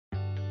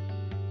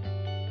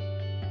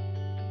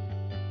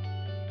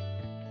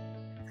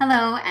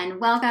Hello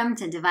and welcome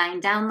to Divine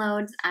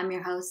Downloads. I'm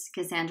your host,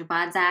 Cassandra,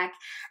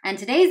 and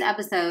today's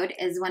episode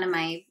is one of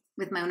my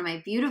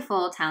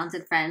beautiful,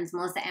 talented friends,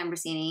 Melissa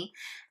Ambrosini,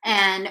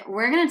 and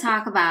we're going to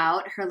talk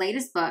about her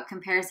latest book,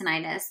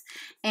 Comparisonitis,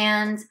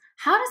 and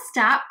how to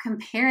stop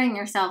comparing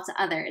yourself to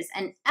others,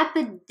 an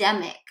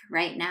epidemic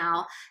right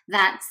now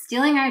that's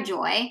stealing our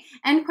joy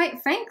and,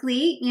 quite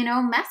frankly,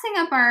 messing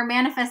up our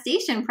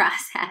manifestation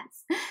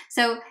process.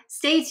 So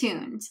stay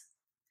tuned.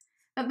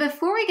 But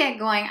before we get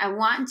going, I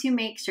want to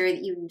make sure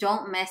that you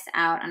don't miss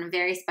out on a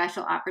very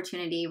special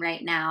opportunity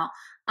right now.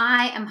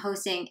 I am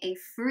hosting a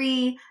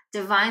free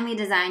Divinely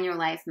Design Your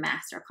Life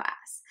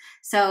Masterclass.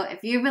 So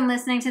if you've been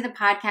listening to the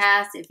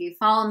podcast, if you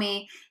follow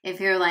me, if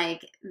you're like,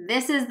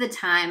 this is the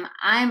time,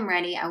 I'm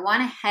ready, I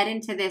want to head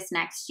into this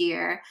next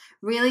year,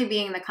 really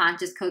being the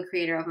conscious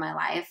co-creator of my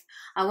life.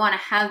 I want to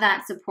have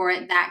that support,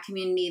 that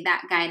community,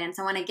 that guidance.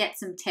 I want to get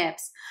some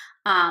tips.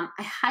 I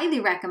highly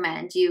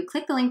recommend you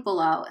click the link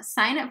below,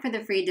 sign up for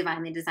the free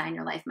Divinely Design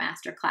Your Life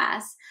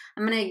Masterclass.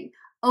 I'm going to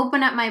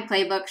open up my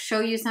playbook, show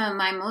you some of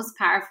my most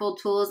powerful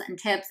tools and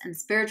tips and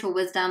spiritual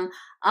wisdom,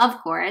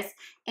 of course,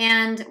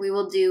 and we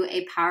will do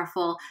a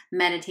powerful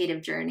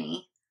meditative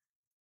journey.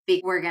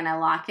 We're going to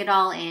lock it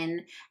all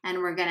in and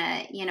we're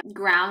going to,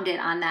 ground it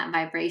on that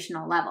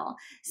vibrational level.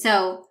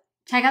 So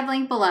check out the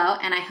link below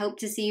and I hope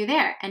to see you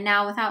there. And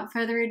now without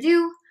further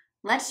ado,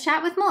 let's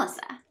chat with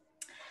Melissa.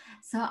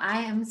 So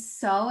I am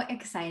so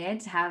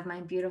excited to have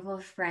my beautiful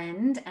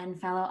friend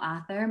and fellow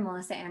author,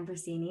 Melissa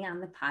Ambrosini,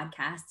 on the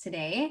podcast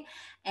today.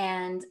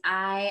 And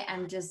I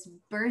am just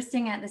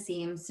bursting at the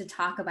seams to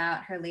talk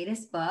about her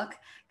latest book,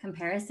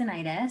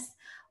 Comparisonitis,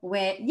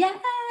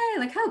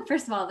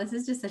 first of all, this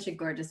is just such a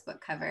gorgeous book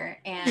cover.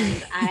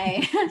 And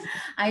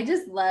I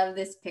just love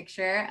this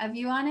picture of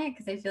you on it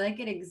because I feel like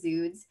it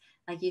exudes,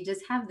 like you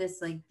just have this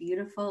like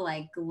beautiful,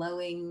 like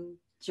glowing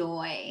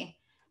joy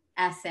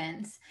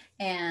essence.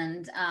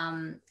 And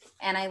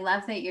I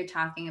love that you're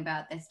talking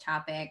about this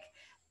topic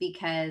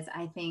because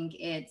I think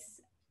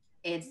it's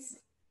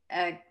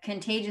a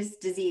contagious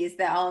disease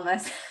that all of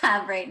us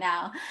have right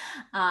now.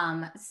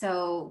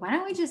 So why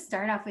don't we just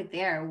start off with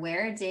there?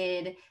 Where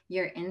did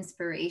your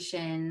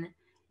inspiration,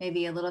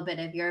 maybe a little bit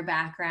of your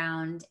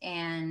background,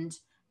 and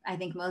I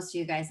think most of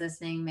you guys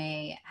listening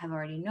may have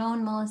already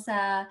known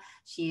Melissa.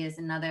 She is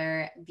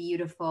another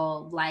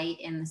beautiful light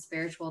in the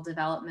spiritual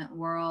development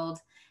world.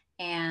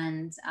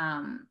 And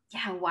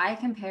why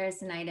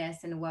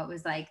Comparisonitis, and what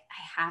was like,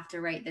 I have to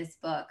write this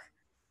book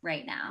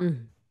right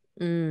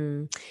now?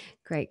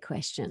 Great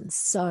question.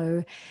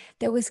 So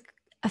there was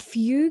a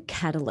few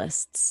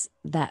catalysts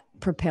that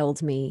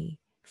propelled me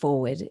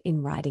forward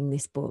in writing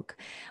this book.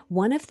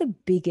 One of the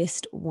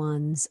biggest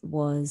ones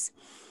was,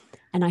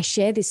 and I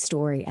share this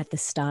story at the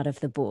start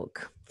of the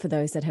book for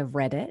those that have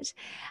read it.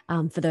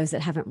 For those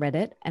that haven't read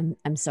it,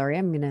 I'm sorry,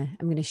 I'm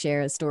gonna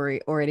share a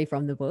story already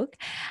from the book.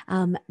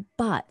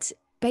 But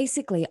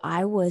basically,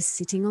 I was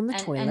sitting on the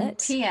toilet. And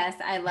P.S.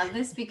 I love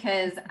this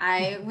because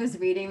I was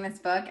reading this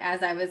book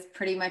as I was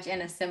pretty much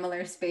in a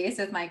similar space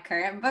with my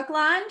current book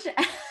launch.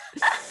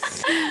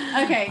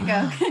 Okay,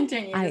 go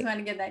continue. I just want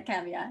to get that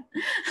caveat.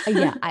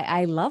 Yeah,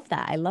 I love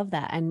that. I love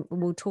that. And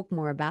we'll talk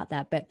more about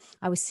that. But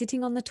I was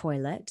sitting on the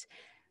toilet,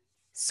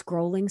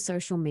 scrolling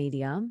social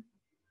media,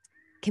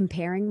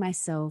 comparing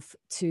myself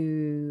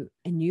to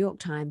a New York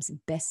Times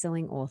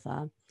bestselling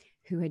author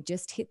who had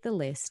just hit the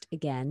list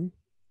again.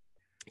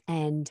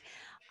 And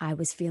I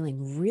was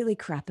feeling really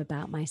crap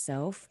about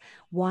myself.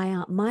 Why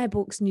aren't my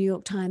books New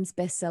York Times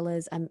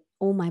bestsellers?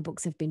 All my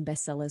books have been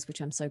bestsellers,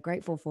 which I'm so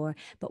grateful for,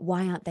 but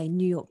why aren't they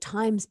New York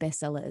Times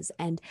bestsellers?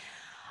 And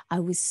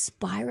I was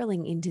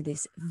spiraling into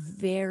this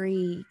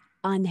very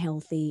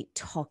unhealthy,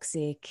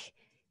 toxic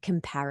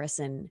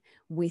comparison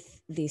with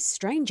this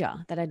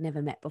stranger that I'd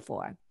never met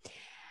before.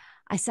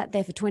 I sat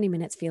there for 20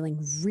 minutes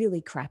feeling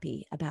really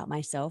crappy about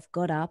myself,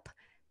 got up,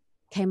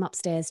 came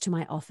upstairs to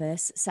my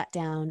office, sat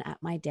down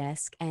at my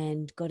desk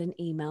and got an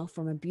email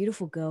from a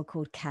beautiful girl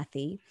called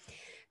Kathy,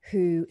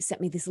 who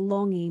sent me this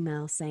long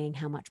email saying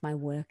how much my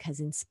work has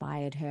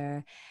inspired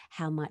her,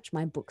 how much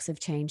my books have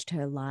changed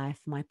her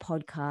life, my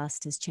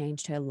podcast has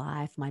changed her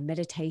life, my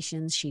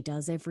meditations she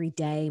does every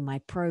day, my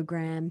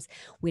programs.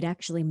 We'd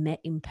actually met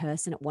in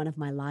person at one of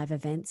my live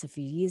events a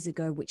few years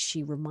ago, which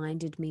she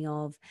reminded me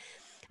of.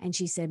 And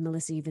she said,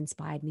 Melissa, you've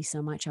inspired me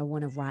so much. I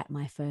want to write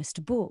my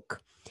first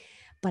book,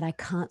 but I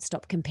can't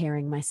stop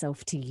comparing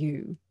myself to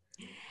you.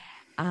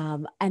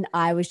 And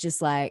I was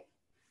just like,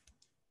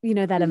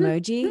 that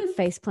emoji,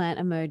 faceplant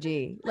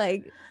emoji,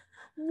 like,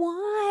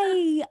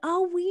 why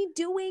are we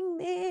doing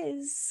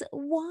this?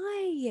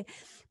 Why?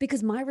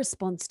 Because my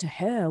response to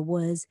her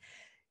was,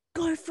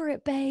 go for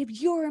it, babe.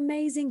 You're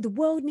amazing. The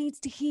world needs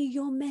to hear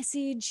your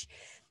message.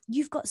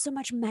 You've got so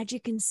much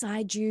magic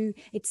inside you.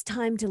 It's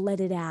time to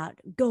let it out.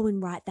 Go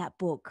and write that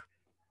book.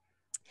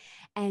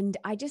 And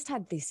I just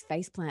had this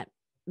faceplant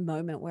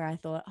moment where I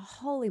thought,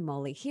 holy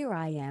moly, here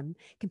I am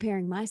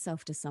comparing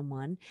myself to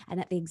someone.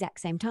 And at the exact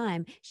same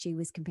time, she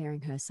was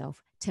comparing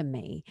herself to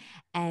me.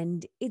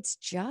 And it's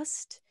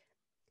just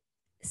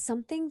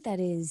something that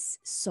is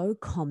so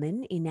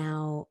common in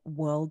our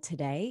world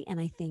today, and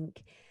I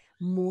think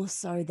more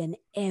so than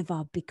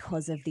ever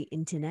because of the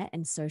internet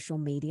and social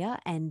media.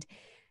 And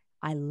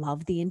I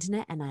love the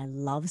internet and I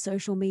love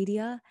social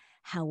media.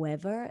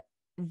 However,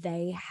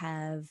 they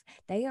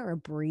are a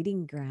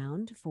breeding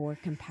ground for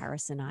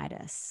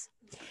comparisonitis.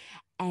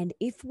 And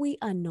if we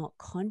are not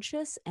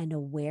conscious and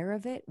aware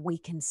of it, we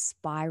can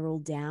spiral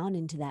down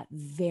into that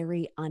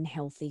very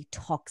unhealthy,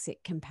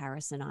 toxic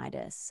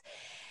comparisonitis.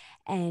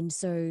 And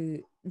so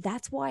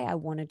that's why I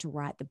wanted to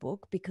write the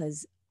book,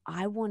 because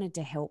I wanted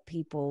to help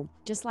people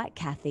just like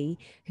Kathy,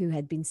 who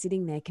had been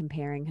sitting there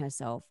comparing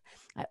herself.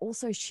 I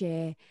also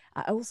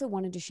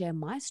wanted to share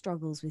my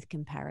struggles with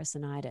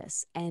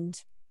comparisonitis.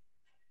 And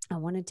I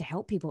wanted to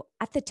help people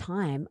at the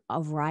time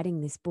of writing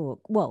this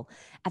book. Well,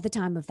 at the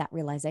time of that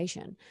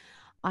realization,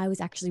 I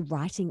was actually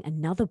writing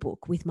another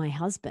book with my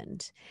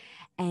husband,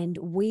 and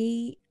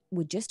we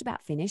were just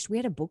about finished. We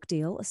had a book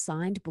deal, a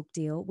signed book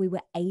deal. We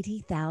were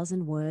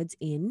 80,000 words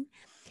in.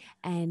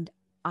 And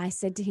I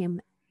said to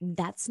him,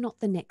 that's not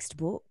the next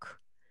book.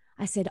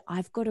 I said,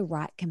 I've got to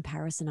write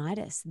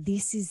Comparisonitis.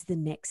 This is the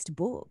next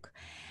book.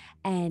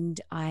 And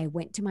I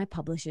went to my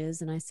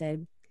publishers and I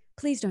said,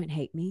 please don't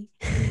hate me.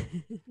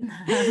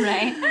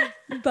 Right.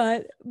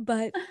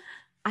 But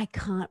I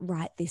can't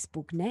write this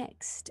book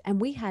next.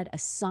 And we had a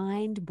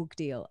signed book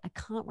deal. I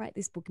can't write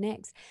this book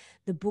next.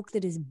 The book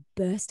that is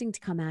bursting to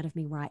come out of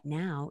me right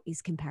now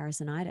is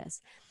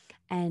Comparisonitis.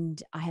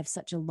 And I have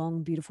such a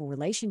long, beautiful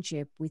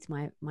relationship with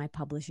my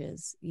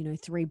publishers,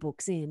 3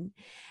 books in.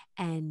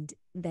 And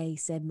they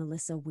said,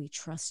 Melissa, we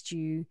trust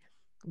you.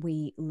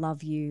 We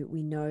love you.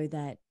 We know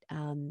that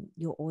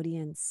your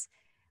audience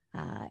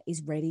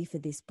is ready for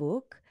this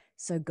book.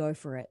 So go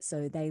for it.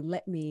 So they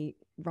let me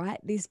write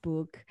this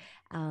book,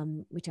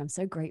 which I'm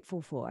so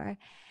grateful for,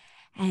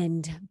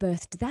 and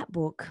birthed that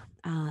book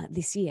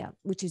this year,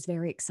 which is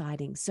very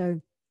exciting.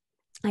 So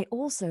I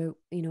also,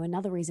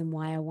 another reason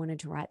why I wanted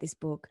to write this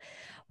book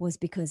was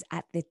because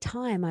at the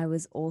time I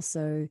was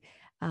also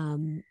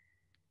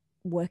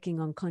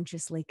working on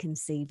consciously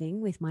conceiving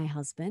with my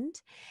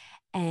husband,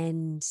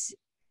 and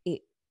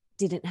it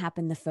didn't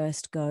happen the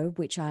first go,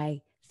 which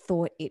I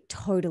thought it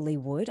totally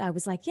would. I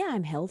was like, yeah,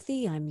 I'm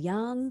healthy, I'm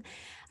young,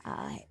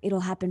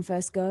 it'll happen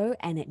first go.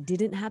 And it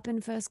didn't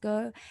happen first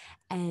go.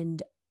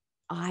 And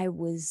I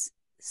was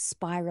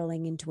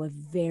spiraling into a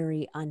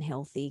very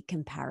unhealthy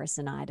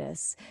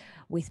comparisonitis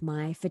with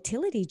my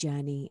fertility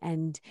journey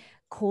and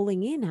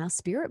calling in our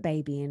spirit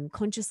baby and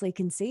consciously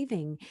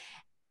conceiving.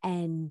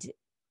 And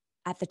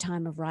at the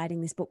time of writing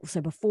this book,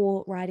 so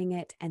before writing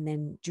it and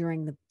then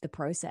during the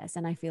process.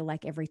 And I feel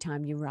like every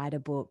time you write a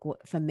book,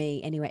 for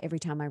me anyway, every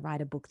time I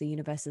write a book, the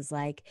universe is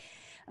like,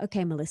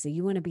 okay, Melissa,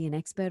 you want to be an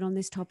expert on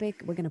this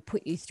topic? We're going to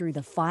put you through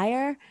the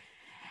fire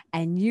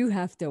and you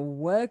have to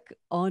work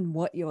on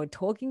what you're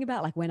talking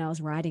about. Like when I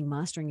was writing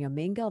Mastering Your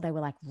Mean Girl, they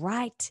were like,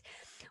 right,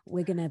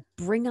 we're going to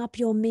bring up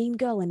your mean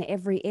girl in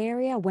every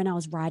area. When I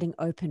was writing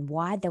Open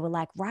Wide, they were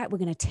like, right, we're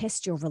going to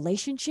test your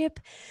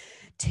relationship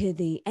to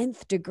the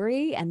nth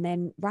degree. And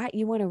then, right,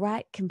 you want to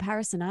write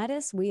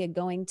Comparisonitis? We are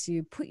going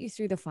to put you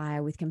through the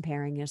fire with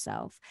comparing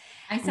yourself.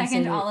 I And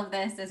second so all of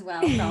this as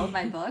well for all of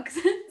my books.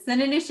 It's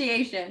an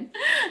initiation.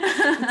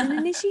 it's an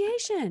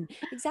initiation.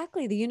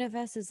 Exactly. The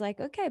universe is like,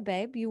 okay,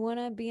 babe, you want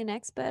to be an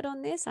expert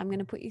on this? I'm going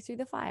to put you through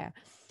the fire.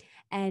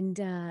 And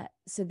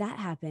so that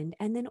happened.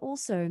 And then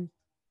also,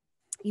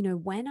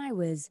 when I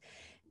was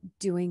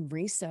doing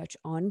research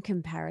on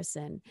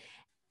comparison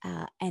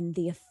and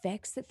the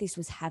effects that this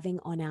was having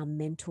on our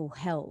mental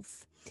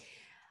health,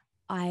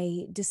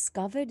 I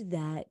discovered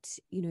that,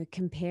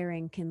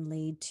 comparing can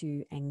lead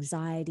to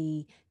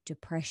anxiety,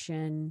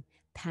 depression,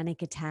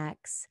 panic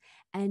attacks,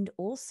 and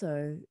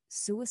also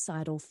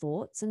suicidal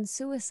thoughts and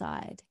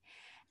suicide.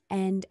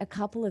 And a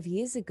couple of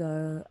years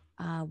ago,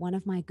 one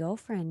of my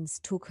girlfriends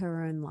took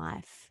her own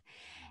life,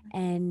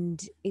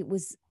 and it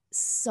was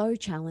so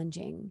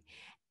challenging.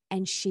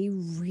 And she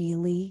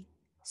really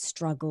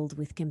struggled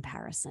with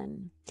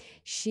comparison.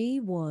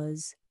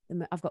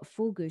 I've got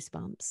full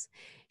goosebumps.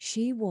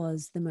 She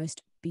was the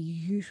most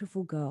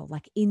beautiful girl,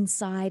 like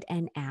inside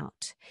and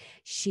out.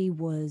 She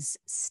was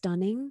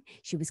stunning.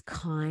 She was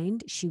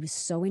kind. She was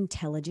so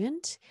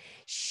intelligent.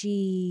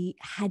 She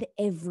had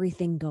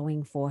everything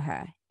going for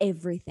her,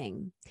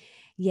 everything.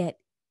 Yet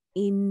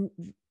in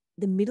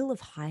the middle of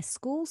high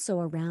school,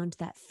 so around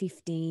that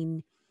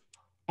 15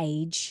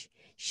 age,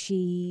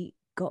 she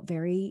got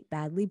very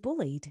badly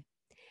bullied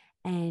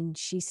and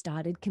she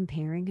started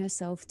comparing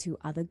herself to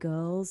other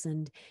girls,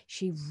 and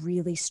she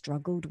really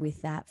struggled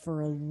with that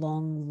for a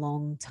long,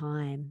 long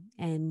time,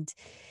 and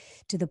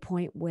to the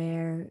point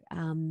where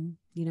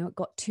it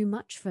got too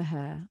much for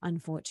her,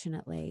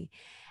 unfortunately.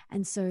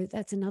 And so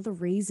that's another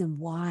reason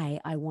why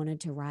I wanted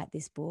to write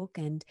this book.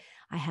 And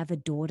I have a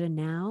daughter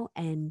now,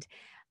 and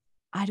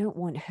I don't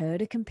want her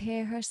to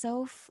compare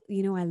herself.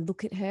 I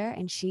look at her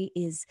and she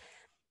is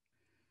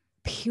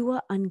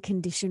pure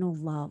unconditional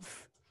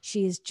love.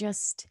 She is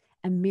just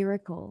a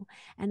miracle.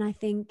 And I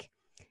think,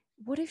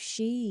 what if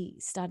she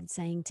started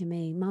saying to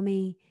me,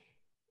 Mummy,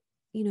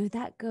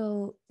 that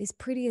girl is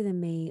prettier than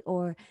me,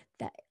 or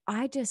that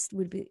I just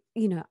would be,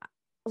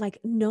 like,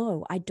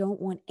 no, I don't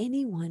want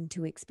anyone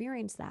to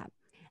experience that.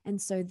 And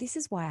so this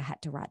is why I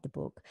had to write the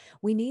book.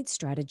 We need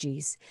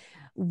strategies.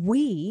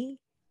 We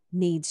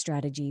need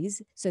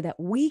strategies so that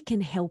we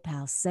can help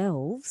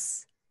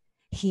ourselves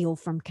heal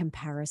from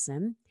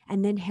comparison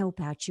and then help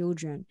our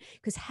children.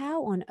 Because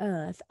how on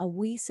earth are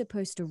we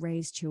supposed to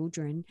raise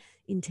children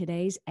in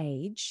today's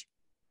age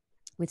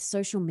with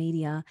social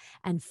media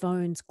and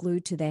phones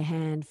glued to their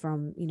hand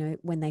from,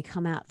 when they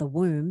come out the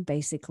womb,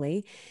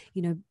 basically?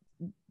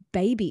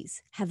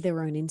 Babies have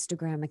their own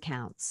Instagram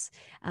accounts,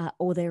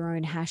 or their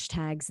own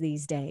hashtags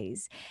these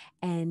days.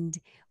 And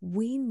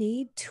we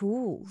need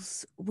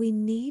tools. We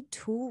need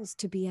tools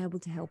to be able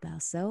to help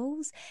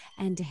ourselves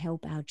and to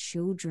help our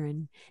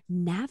children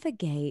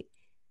navigate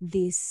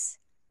this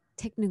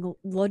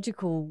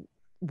technological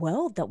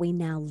world that we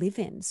now live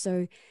in.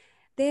 So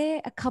there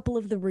are a couple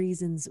of the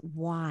reasons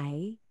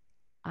why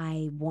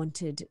I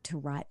wanted to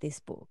write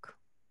this book.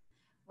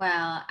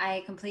 Well,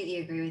 I completely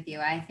agree with you.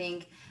 I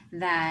think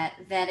that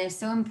that is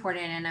so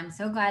important. And I'm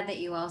so glad that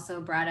you also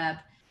brought up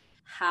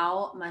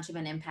how much of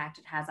an impact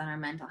it has on our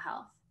mental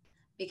health.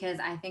 Because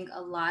I think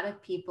a lot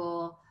of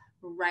people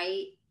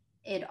write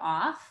it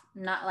off,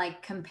 not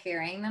like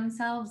comparing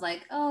themselves,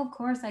 like, oh, of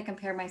course I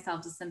compare myself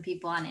to some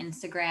people on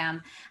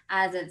Instagram,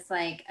 as it's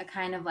like a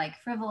kind of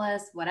like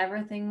frivolous,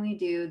 whatever thing we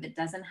do that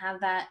doesn't have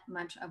that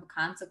much of a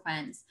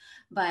consequence.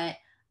 But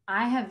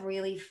I have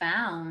really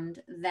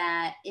found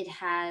that it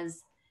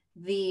has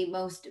the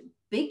most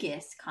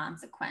biggest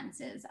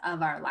consequences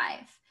of our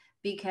life,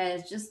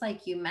 because just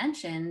like you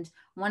mentioned,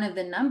 one of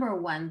the number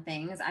one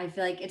things, I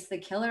feel like it's the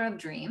killer of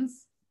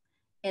dreams.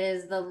 It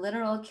is the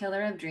literal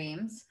killer of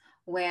dreams,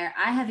 where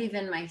I have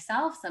even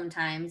myself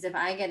sometimes, if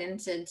I get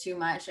into too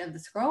much of the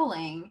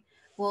scrolling,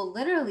 will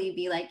literally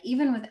be like,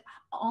 even with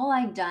all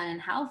I've done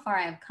and how far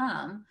I've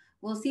come,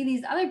 we'll see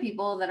these other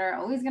people that are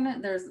always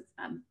gonna,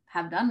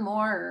 have done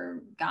more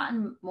or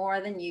gotten more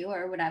than you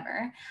or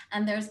whatever.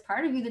 And there's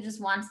part of you that just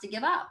wants to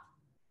give up.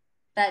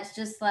 That's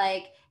just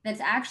like,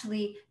 that's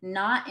actually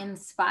not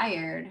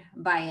inspired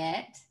by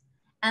it.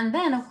 And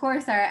then, of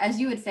course, as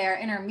you would say, our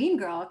inner mean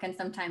girl can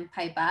sometimes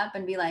pipe up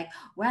and be like,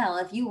 well,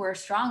 if you were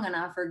strong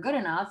enough or good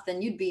enough,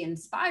 then you'd be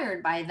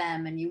inspired by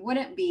them and you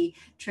wouldn't be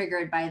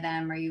triggered by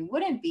them, or you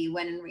wouldn't be.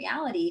 When in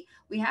reality,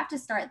 we have to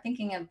start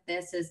thinking of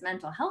this as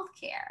mental health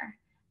care.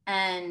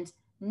 And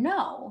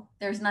no,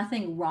 there's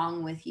nothing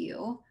wrong with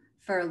you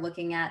for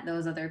looking at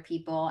those other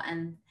people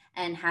and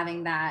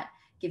having that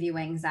give you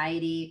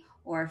anxiety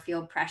or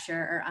feel pressure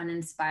or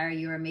uninspire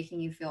you or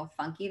making you feel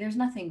funky. There's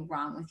nothing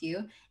wrong with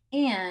you.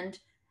 And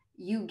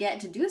you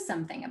get to do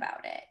something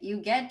about it. You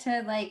get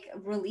to like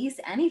release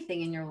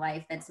anything in your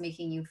life that's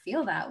making you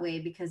feel that way,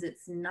 because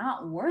it's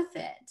not worth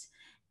it.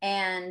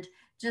 And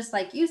just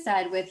like you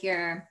said with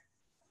your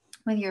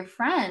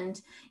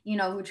friend,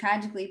 who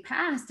tragically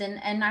passed,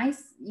 and I,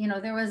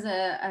 there was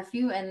a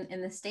few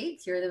in the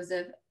States here, there was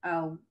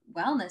a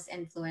wellness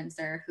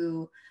influencer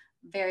who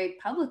very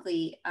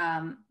publicly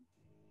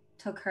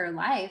took her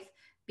life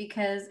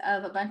because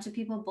of a bunch of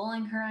people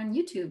bullying her on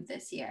YouTube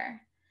this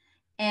year.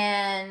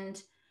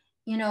 And,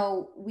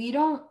 we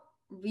don't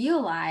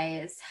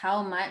realize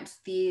how much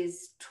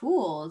these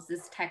tools,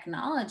 this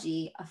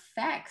technology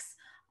affects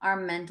our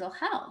mental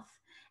health.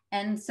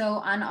 And so,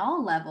 on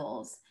all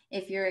levels,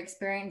 if you're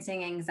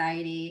experiencing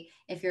anxiety,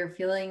 if you're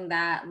feeling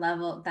that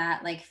level,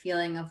 that like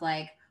feeling of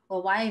like,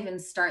 well, why even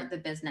start the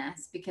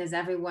business? Because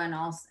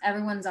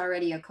everyone's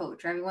already a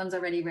coach, or everyone's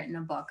already written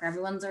a book, or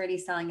everyone's already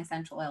selling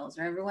essential oils,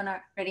 or everyone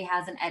already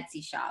has an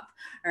Etsy shop,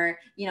 or,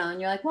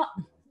 and you're like, well,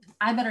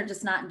 I better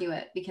just not do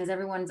it because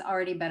everyone's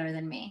already better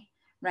than me.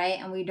 Right.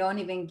 And we don't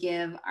even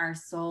give our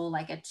soul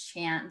like a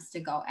chance to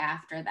go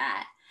after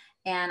that.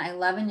 And I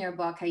love in your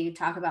book how you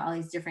talk about all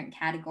these different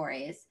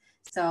categories.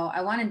 So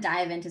I want to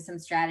dive into some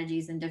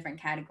strategies in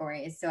different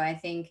categories. So I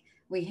think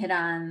we hit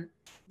on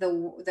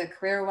the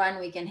career one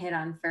we can hit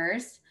on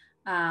first.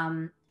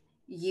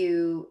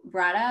 You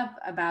brought up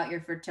about your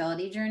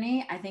fertility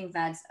journey. I think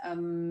that's a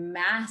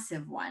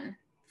massive one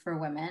for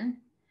women.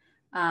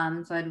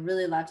 So I'd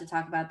really love to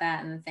talk about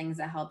that and the things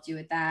that helped you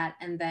with that.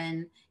 And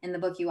then in the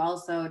book, you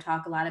also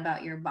talk a lot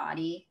about your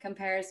body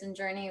comparison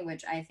journey,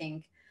 which I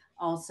think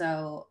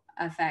also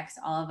affects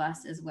all of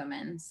us as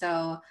women.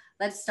 So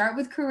let's start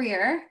with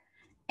career.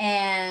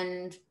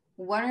 And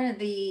what are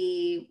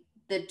the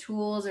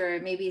tools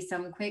or maybe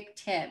some quick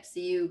tips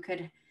you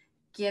could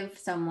give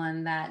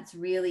someone that's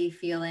really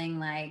feeling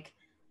like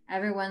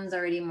everyone's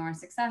already more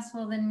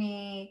successful than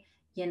me?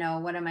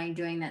 What am I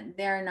doing that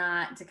they're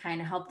not, to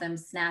kind of help them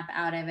snap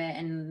out of it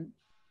and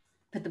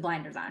put the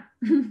blinders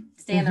on,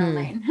 stay in their own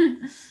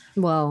lane?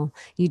 Well,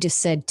 you just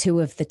said two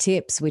of the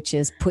tips, which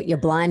is put your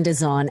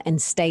blinders on and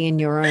stay in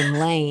your own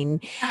lane.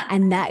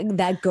 And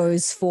that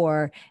goes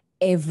for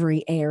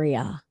every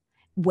area.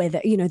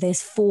 Whether,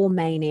 there's four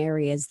main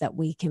areas that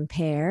we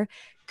compare: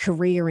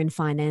 career and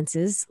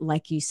finances,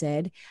 like you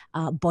said,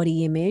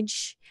 body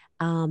image,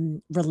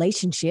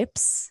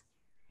 relationships,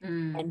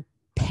 and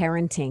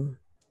parenting.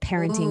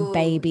 parenting, Ooh, yeah.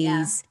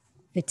 babies,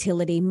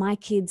 fertility. My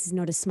kid's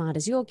not as smart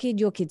as your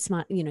kid's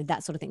smart,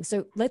 that sort of thing.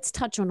 So let's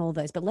touch on all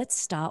those, but let's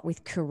start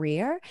with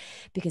career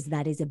because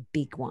that is a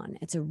big one.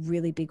 It's a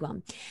really big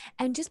one.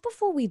 And just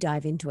before we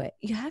dive into it,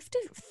 you have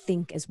to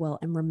think as well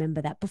and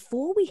remember that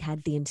before we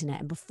had the internet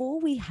and before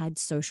we had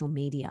social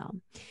media,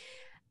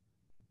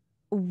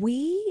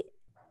 we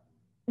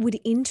would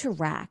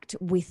interact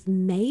with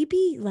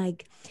maybe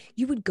like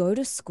you would go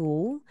to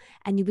school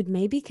and you would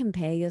maybe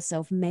compare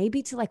yourself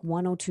maybe to like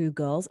one or two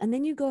girls, and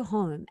then you go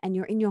home and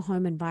you're in your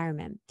home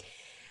environment.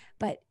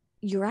 But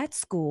you're at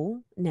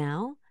school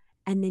now,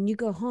 and then you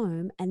go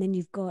home and then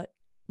you've got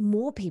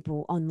more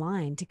people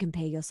online to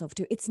compare yourself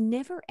to. It's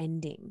never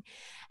ending.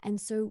 And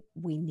so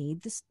we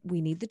need this, we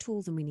need the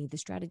tools and we need the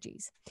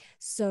strategies.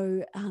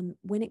 So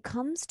when it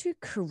comes to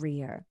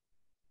career,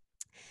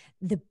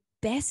 the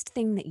best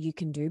thing that you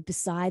can do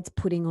besides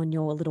putting on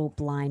your little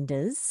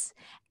blinders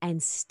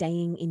and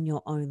staying in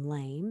your own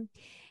lane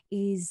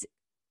is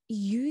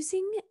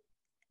using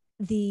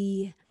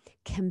the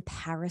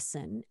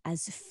comparison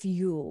as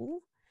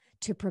fuel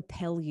to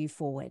propel you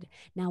forward.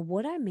 Now,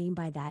 what I mean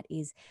by that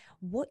is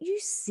what you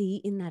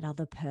see in that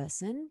other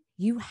person,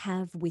 you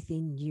have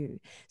within you.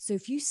 So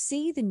if you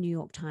see the New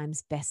York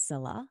Times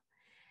bestseller,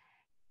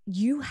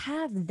 you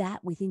have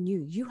that within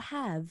you. You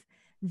have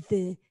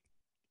the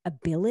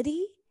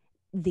ability,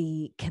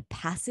 the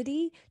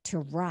capacity to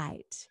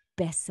write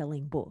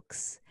best-selling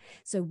books.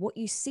 So what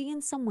you see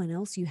in someone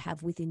else, you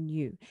have within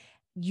you.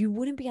 You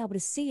wouldn't be able to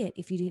see it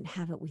if you didn't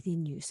have it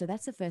within you. So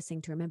that's the first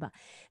thing to remember.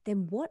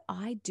 Then what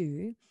I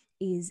do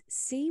is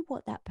see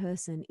what that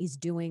person is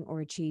doing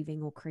or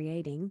achieving or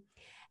creating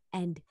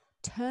and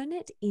turn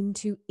it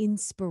into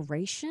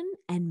inspiration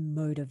and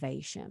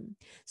motivation.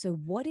 So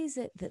what is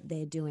it that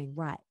they're doing?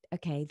 Right.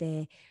 Okay,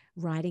 they're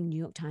writing New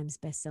York Times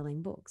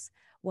best-selling books.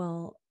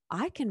 Well,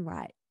 I can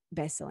write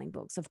best-selling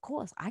books. Of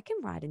course, I can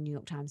write a New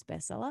York Times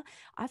bestseller.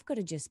 I've got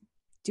to just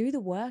do the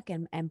work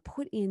and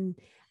put in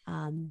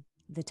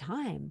the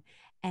time.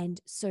 And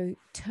so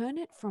turn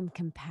it from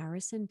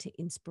comparison to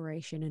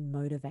inspiration and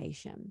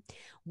motivation,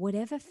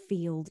 whatever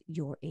field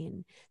you're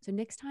in. So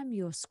next time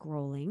you're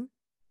scrolling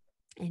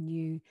and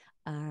you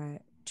are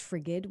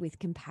triggered with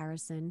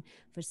comparison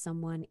for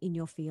someone in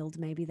your field,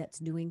 maybe that's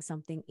doing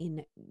something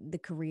in the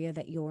career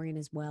that you're in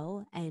as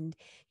well, and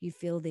you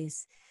feel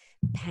this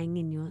pang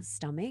in your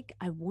stomach,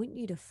 I want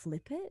you to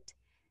flip it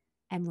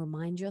and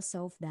remind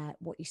yourself that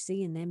what you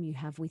see in them, you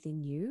have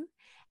within you,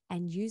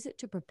 and use it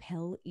to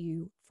propel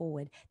you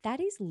forward. That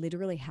is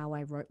literally how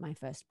I wrote my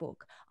first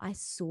book. I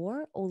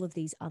saw all of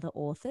these other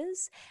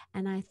authors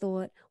and I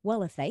thought,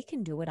 well, if they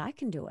can do it, I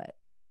can do it.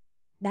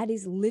 That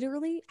is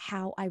literally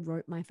how I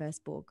wrote my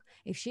first book.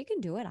 If she can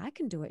do it, I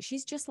can do it.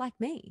 She's just like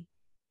me.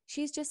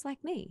 She's just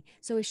like me.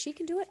 So if she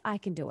can do it, I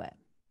can do it.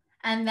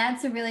 And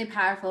that's a really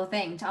powerful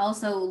thing to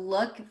also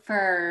look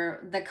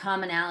for the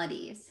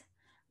commonalities,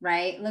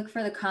 right? Look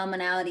for the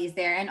commonalities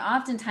there. And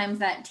oftentimes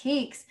that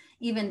takes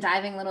even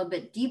diving a little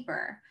bit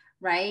deeper,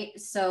 right?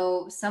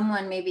 So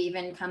someone maybe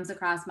even comes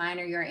across mine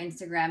or your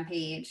Instagram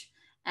page,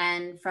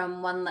 and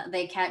from one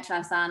they catch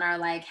us on our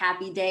like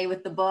happy day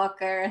with the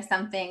book or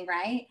something,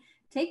 right?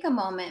 Take a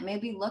moment,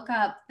 maybe look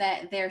up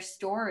their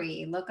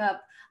story, look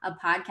up a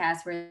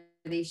podcast where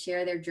they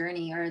share their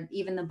journey or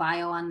even the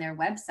bio on their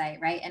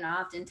website, right? And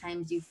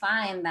oftentimes you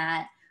find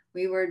that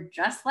we were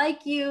just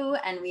like you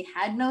and we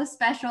had no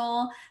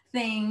special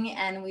thing,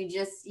 and we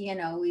just,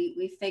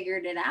 we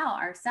figured it out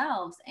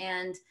ourselves.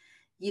 And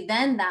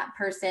then that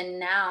person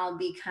now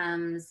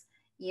becomes,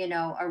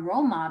 a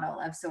role model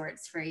of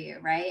sorts for you,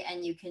 right?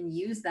 And you can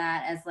use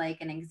that as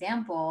like an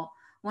example.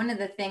 One of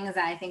the things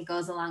that I think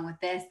goes along with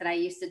this that I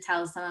used to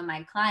tell some of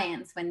my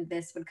clients when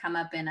this would come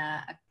up in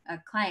a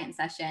client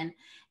session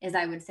is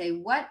I would say,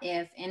 what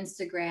if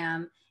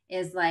Instagram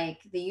is like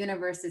the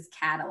universe's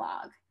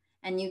catalog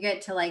and you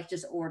get to like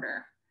just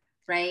order,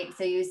 right?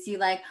 So you see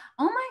like,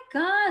 oh my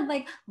God,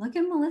 like look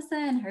at Melissa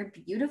and her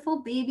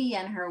beautiful baby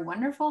and her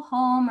wonderful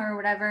home or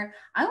whatever.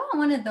 I want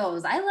one of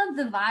those. I love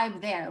the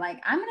vibe there.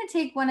 Like, I'm going to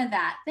take one of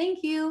that.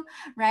 Thank you.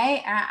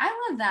 Right.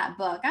 I love that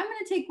book. I'm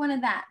going to take one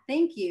of that.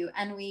 Thank you.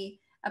 And we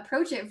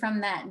approach it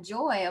from that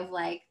joy of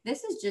like,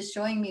 this is just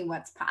showing me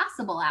what's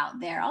possible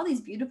out there. All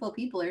these beautiful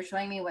people are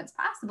showing me what's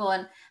possible.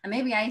 And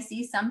maybe I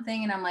see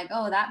something and I'm like,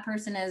 oh, that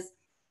person is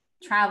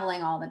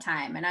traveling all the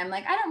time. And I'm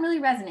like, I don't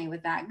really resonate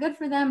with that. Good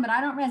for them, but I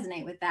don't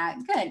resonate with that.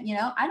 Good.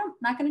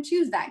 Not going to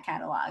choose that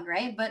catalog.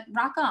 Right. But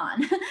rock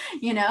on,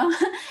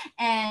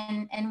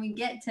 and we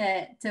get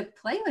to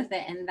play with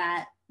it in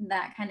that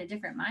kind of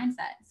different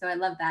mindset. So I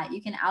love that.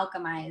 You can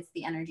alchemize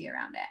the energy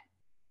around it.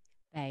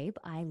 Babe,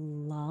 I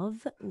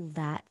love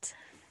that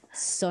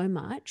so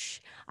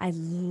much. I've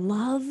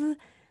never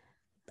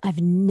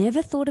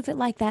thought of it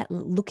like that,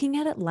 looking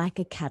at it like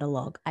a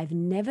catalog. I've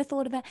never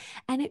thought of it.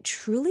 And it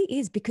truly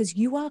is because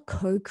you are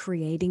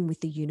co-creating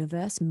with the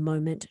universe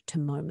moment to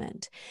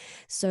moment.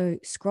 So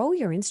scroll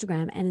your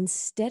Instagram and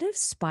instead of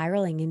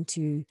spiraling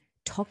into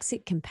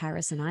toxic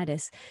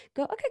comparisonitis,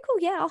 go, okay, cool.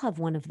 Yeah, I'll have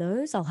one of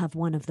those. I'll have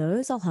one of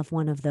those. I'll have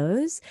one of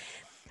those.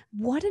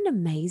 What an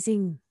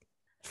amazing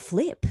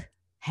flip.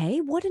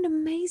 Hey, what an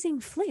amazing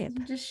flip.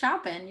 You're just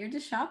shopping. You're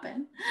just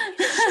shopping.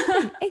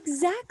 Shopping.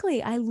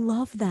 Exactly. I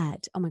love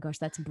that. Oh my gosh,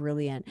 that's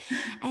brilliant.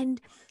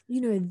 And,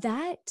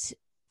 that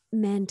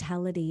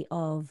mentality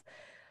of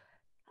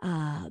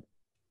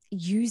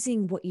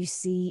using what you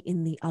see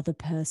in the other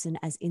person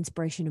as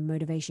inspiration and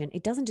motivation,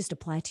 it doesn't just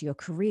apply to your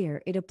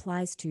career, it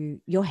applies to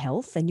your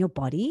health and your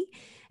body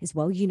as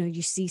well.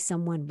 You see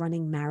someone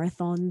running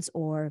marathons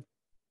or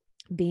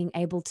being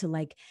able to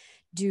like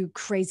do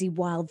crazy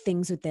wild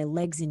things with their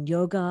legs in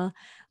yoga,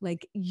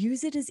 like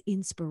use it as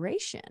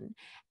inspiration.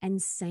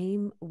 And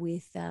same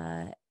with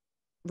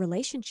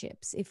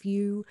relationships. If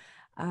you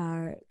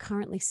are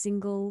currently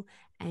single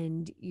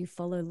and you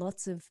follow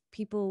lots of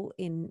people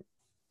in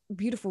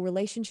beautiful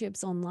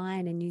relationships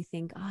online and you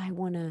think, oh, I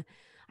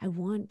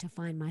want to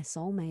find my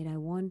soulmate, I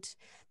want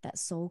that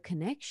soul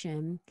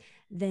connection,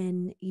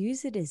 then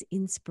use it as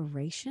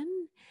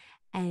inspiration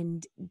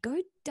and go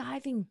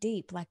diving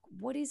deep. Like,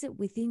 what is it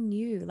within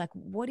you? Like,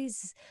 what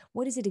is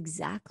it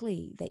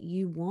exactly that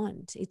you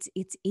want?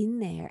 It's in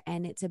there,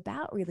 and it's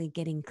about really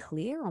getting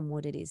clear on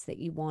what it is that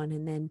you want,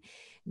 and then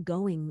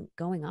going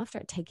after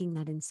it, taking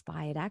that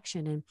inspired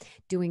action and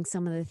doing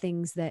some of the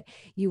things that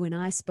you and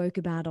I spoke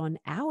about on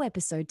our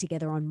episode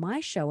together on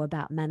my show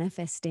about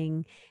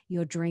manifesting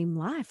your dream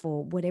life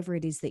or whatever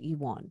it is that you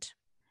want.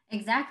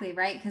 Exactly,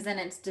 right? Because then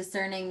it's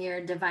discerning your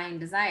divine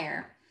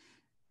desire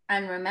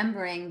and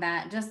remembering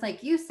that, just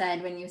like you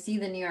said, when you see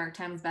the New York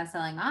Times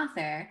bestselling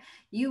author,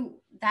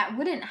 that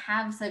wouldn't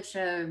have such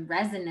a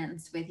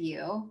resonance with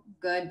you,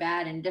 good,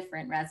 bad, and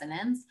different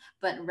resonance,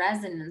 but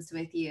resonance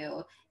with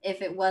you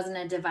if it wasn't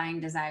a divine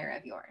desire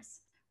of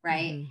yours,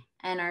 right? Mm-hmm.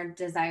 And our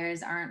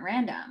desires aren't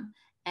random.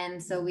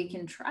 And so we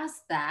can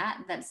trust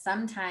that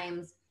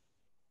sometimes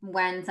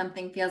when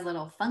something feels a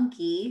little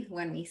funky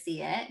when we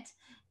see it,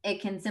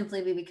 it can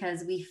simply be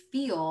because we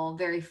feel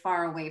very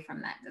far away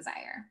from that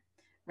desire,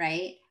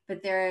 right?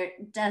 But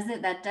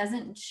that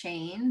doesn't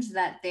change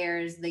that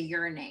there's the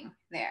yearning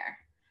there,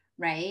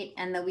 right?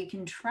 And that we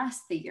can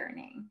trust the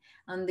yearning.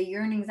 The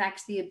yearning is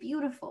actually a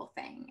beautiful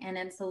thing, and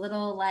it's a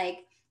little like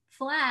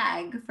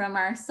flag from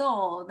our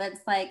soul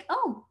that's like,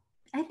 oh,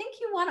 I think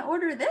you want to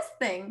order this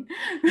thing.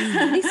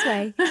 This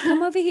way,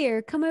 come over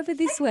here, come over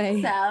this Check this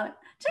way. out.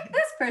 Check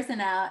this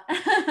person out.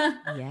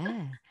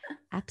 Yeah,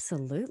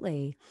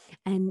 absolutely.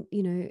 And,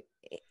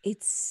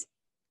 it's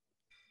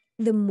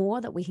the more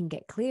that we can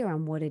get clear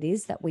on what it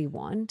is that we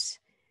want,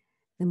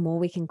 the more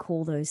we can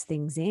call those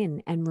things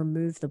in and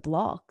remove the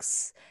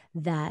blocks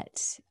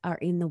that are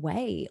in the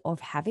way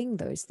of having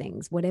those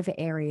things, whatever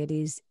area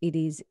it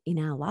is in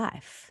our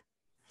life.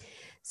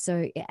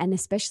 So, and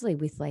especially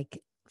with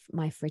like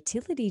my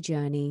fertility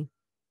journey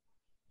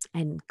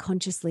and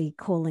consciously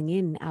calling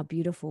in our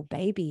beautiful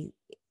baby,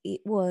 it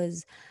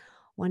was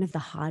one of the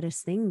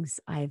hardest things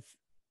I've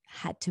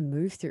had to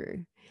move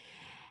through.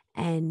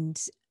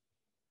 And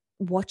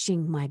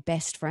watching my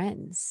best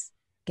friends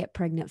get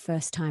pregnant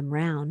first time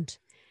round.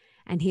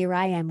 And here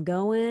I am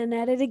going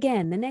at it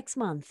again the next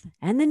month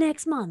and the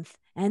next month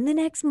and the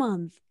next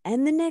month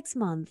and the next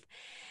month.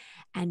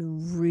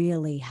 And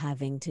really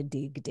having to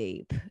dig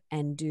deep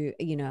and do,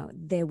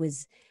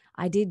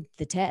 I did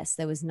the test.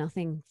 There was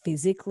nothing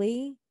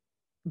physically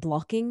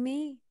blocking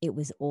me. It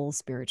was all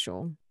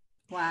spiritual.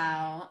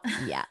 Wow.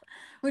 Yeah.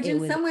 Which It in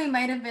was some way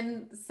might have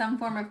been some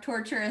form of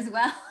torture as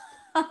well.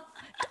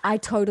 I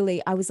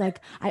was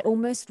like, I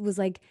almost was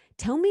like,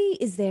 tell me,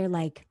 is there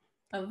like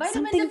A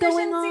vitamin something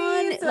going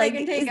on? deficiency, so I Like,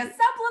 can take a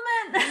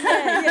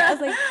supplement. yeah. I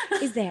was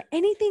like, is there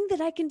anything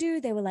that I can do?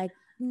 They were like,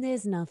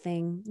 there's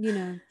nothing,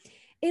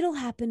 it'll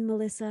happen,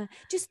 Melissa.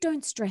 Just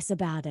don't stress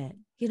about it.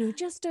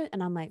 Just don't.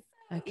 And I'm like,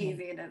 okay.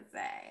 Easy to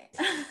say.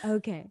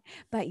 Okay.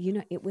 But,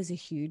 it was a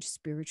huge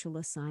spiritual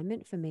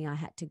assignment for me. I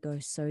had to go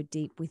so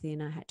deep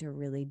within. I had to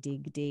really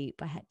dig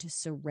deep. I had to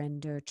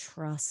surrender,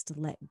 trust,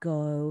 let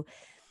go,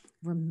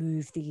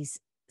 remove these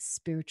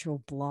spiritual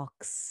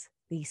blocks,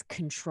 these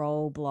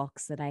control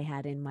blocks that I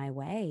had in my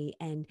way,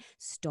 and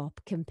stop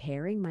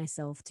comparing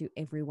myself to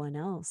everyone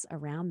else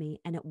around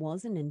me. And it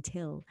wasn't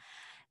until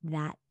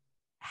that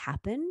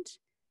happened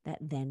that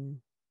then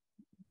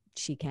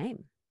she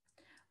came.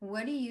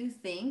 What do you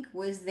think?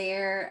 Was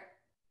there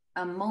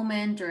a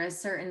moment or a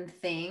certain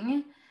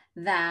thing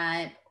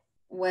that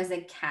was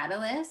a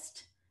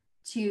catalyst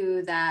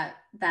to that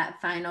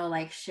final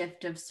like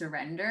shift of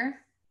surrender?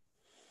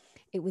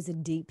 It was a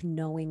deep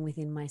knowing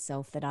within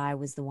myself that I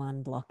was the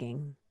one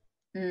blocking.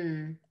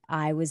 Mm.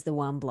 I was the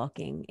one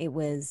blocking. It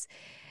was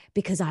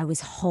because I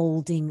was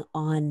holding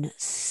on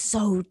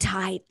so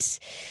tight.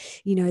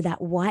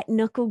 That white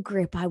knuckle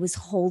grip I was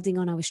holding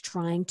on, I was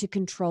trying to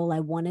control. I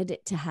wanted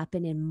it to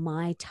happen in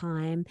my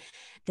time.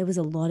 There was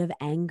a lot of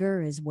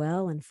anger as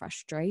well and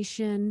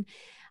frustration.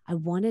 I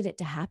wanted it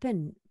to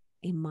happen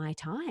in my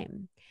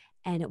time,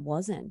 and it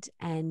wasn't.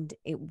 And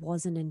it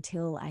wasn't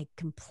until I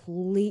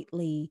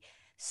completely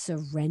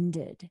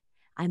surrendered,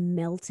 I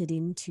melted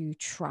into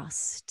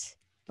trust,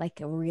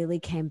 like I really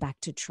came back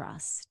to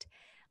trust,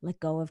 let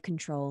go of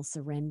control,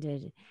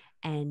 surrendered,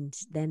 and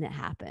then it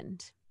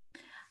happened.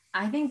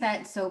 I think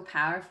that's so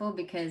powerful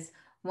because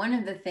one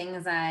of the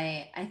things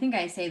I think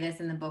I say this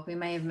in the book, we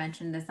may have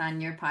mentioned this on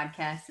your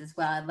podcast as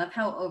well. I love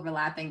how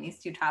overlapping these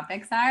two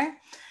topics are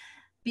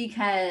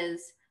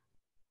because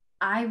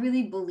I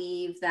really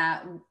believe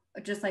that,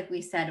 just like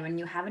we said, when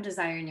you have a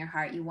desire in your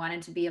heart, you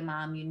wanted to be a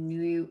mom, you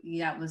knew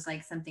that was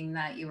like something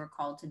that you were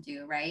called to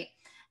do, right?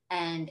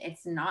 And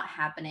it's not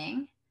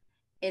happening.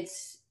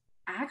 It's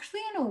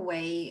actually, in a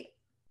way,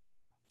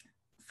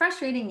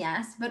 frustrating,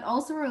 yes, but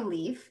also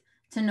relief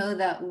to know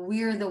that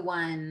we're the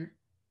one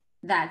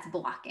that's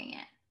blocking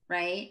it,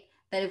 right?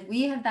 That if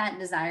we have that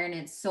desire and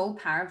it's so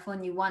powerful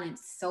and you want it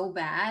so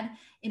bad,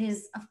 it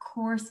is of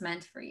course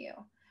meant for you,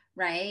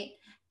 right?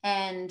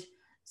 And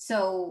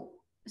so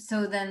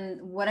then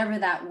whatever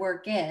that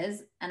work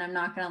is, and I'm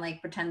not going to like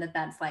pretend that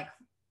that's like,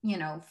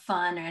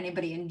 fun or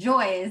anybody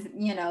enjoys,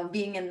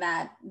 being in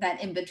that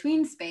in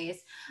between space,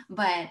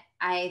 but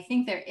I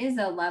think there is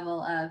a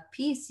level of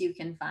peace you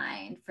can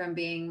find from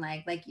being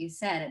like you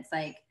said, it's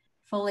like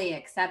fully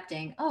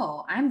accepting,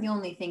 oh, I'm the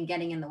only thing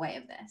getting in the way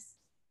of this.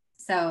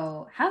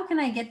 So how can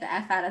I get the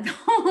F out of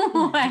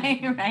the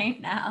way right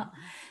now?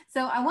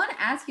 So I want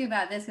to ask you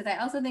about this because I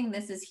also think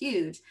this is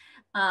huge,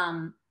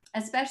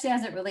 especially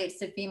as it relates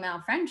to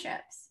female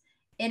friendships.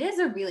 It is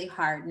a really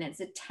hard and it's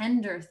a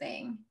tender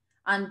thing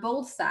on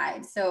both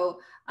sides. So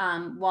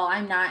while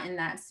I'm not in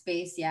that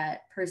space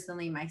yet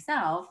personally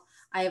myself,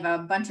 I have a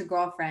bunch of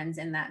girlfriends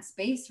in that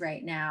space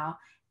right now.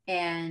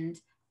 And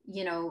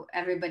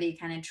everybody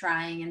kind of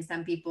trying, and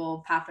some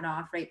people popping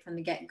off right from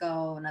the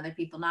get-go and other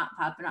people not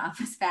popping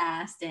off as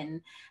fast,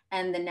 and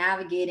the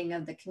navigating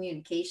of the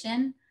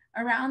communication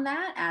around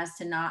that as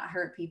to not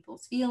hurt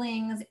people's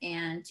feelings,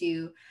 and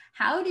to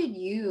how did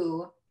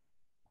you,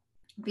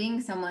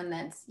 being someone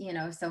that's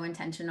so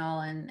intentional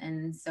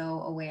and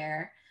so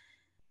aware,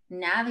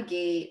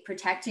 navigate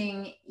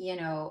protecting,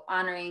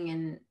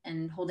 honoring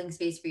and holding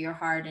space for your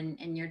heart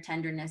and your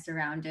tenderness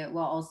around it,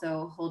 while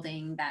also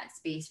holding that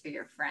space for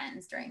your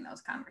friends during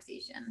those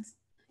conversations?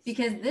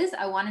 Because this,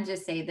 I want to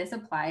just say, this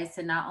applies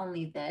to not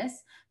only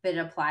this, but it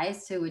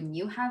applies to when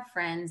you have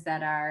friends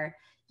that are,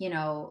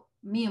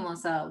 me and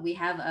Melissa, we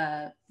have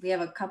a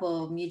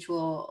couple of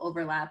mutual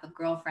overlap of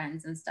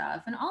girlfriends and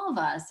stuff, and all of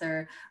us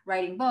are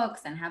writing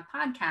books and have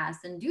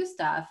podcasts and do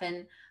stuff,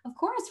 and of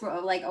course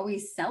we're like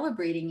always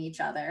celebrating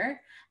each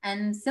other.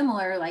 And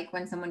similar, like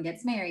when someone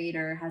gets married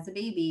or has a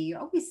baby,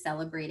 you're always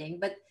celebrating.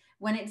 But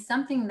when it's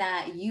something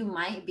that you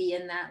might be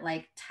in that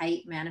like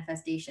tight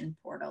manifestation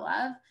portal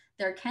of,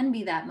 there can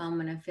be that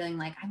moment of feeling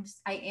like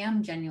I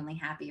am genuinely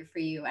happy for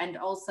you, and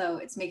also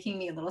it's making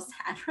me a little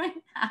sad right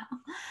now.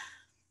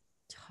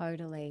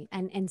 Totally.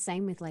 And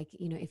same with like,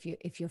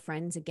 if your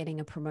friends are getting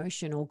a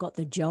promotion or got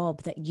the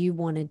job that you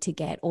wanted to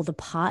get, or the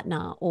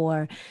partner,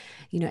 or,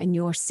 and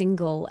you're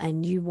single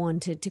and you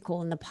wanted to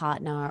call in the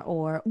partner,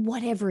 or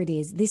whatever it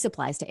is, this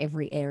applies to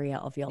every area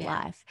of your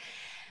Yeah. life.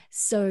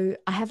 So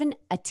I have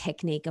a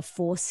technique, a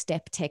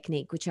 4-step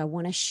technique, which I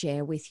want to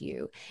share with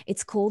you.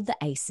 It's called the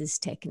ACEs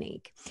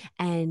technique.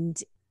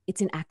 And it's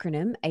an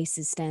acronym.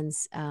 ACEs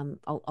stands,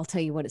 I'll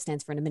tell you what it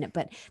stands for in a minute,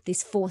 but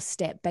this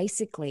 4-step,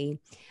 basically,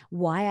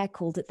 why I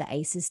called it the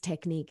ACEs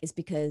technique is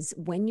because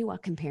when you are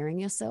comparing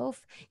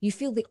yourself, you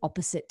feel the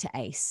opposite to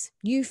ACE.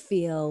 You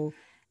feel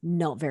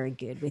not very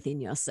good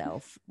within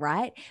yourself,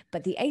 right?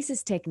 But the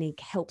ACEs technique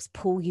helps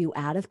pull you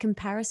out of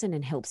comparison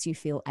and helps you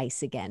feel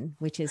ACE again,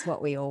 which is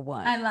what we all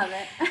want. I love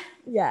it.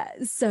 Yeah.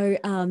 So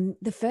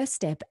the first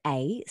step,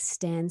 A,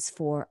 stands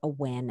for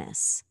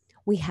awareness.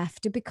 We have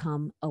to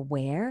become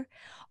aware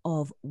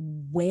of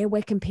where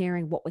we're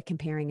comparing, what we're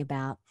comparing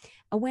about.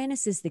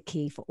 Awareness is the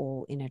key for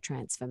all inner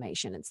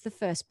transformation. It's the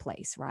first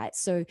place, right?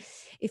 So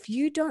if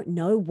you don't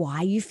know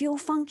why you feel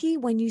funky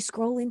when you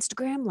scroll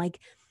Instagram, like,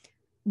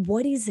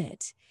 what is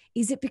it?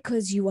 Is it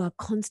because you are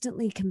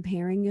constantly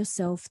comparing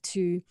yourself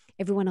to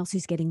everyone else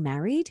who's getting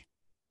married?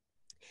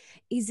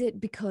 Is it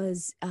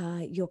because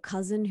your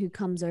cousin who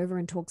comes over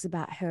and talks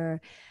about her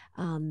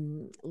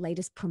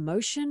latest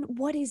promotion?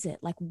 What is it?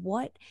 Like,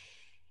 what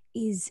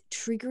is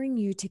triggering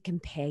you to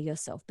compare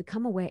yourself?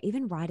 Become aware,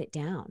 even write it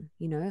down.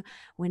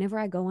 Whenever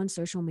I go on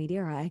social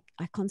media,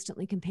 I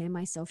constantly compare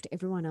myself to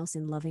everyone else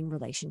in loving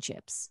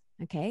relationships.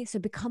 Okay. So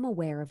become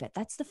aware of it.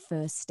 That's the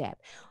first step,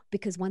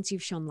 because once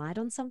you've shone light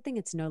on something,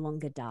 it's no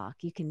longer dark.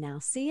 You can now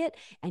see it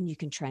and you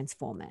can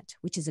transform it,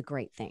 which is a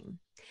great thing.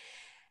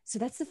 So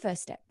that's the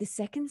first step. The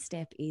second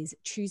step is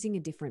choosing a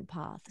different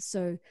path.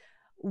 So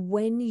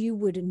when you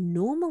would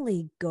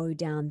normally go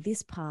down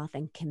this path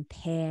and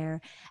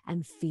compare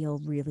and feel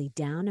really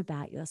down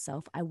about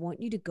yourself, I want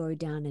you to go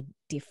down a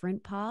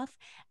different path.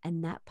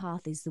 And that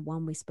path is the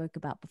one we spoke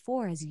about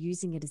before, as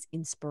using it as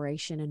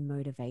inspiration and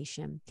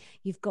motivation.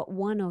 You've got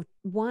one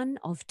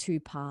of two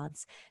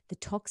paths: the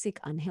toxic,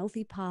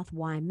 unhealthy path.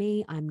 Why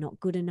me? I'm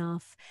not good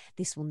enough.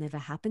 This will never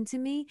happen to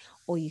me.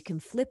 Or you can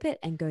flip it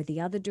and go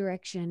the other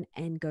direction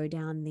and go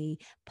down the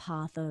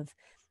path of,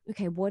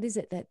 okay, what is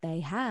it that they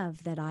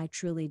have that I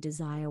truly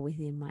desire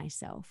within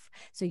myself?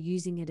 So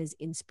using it as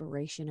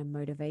inspiration and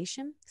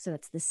motivation. So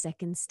that's the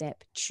second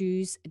step.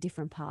 Choose a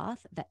different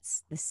path.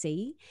 That's the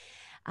C.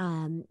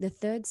 The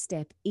third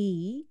step,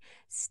 E,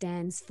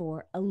 stands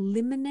for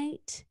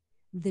eliminate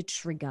the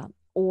trigger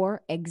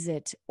or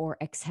exit or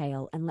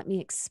exhale. And let me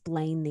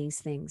explain these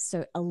things.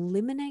 So,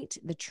 eliminate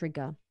the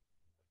trigger.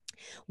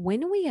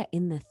 When we are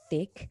in the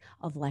thick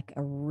of like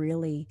a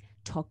really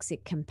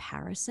toxic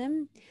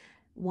comparison,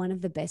 one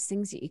of the best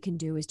things that you can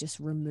do is just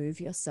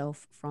remove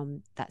yourself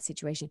from that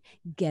situation.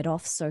 Get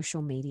off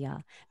social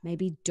media.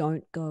 Maybe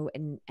don't go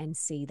and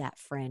see that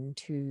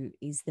friend who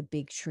is the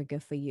big trigger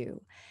for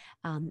you.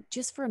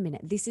 Just for a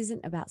minute. This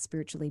isn't about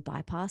spiritually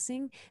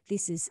bypassing.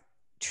 This is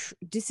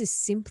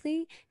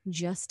simply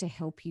just to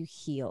help you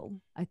heal.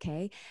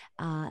 Okay.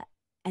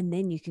 And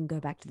then you can go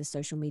back to the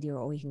social media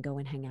or you can go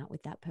and hang out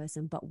with that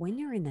person. But when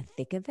you're in the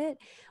thick of it,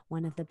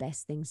 one of the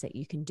best things that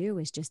you can do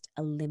is just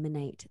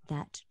eliminate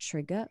that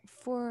trigger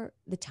for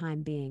the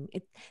time being.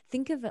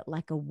 Think of it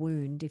like a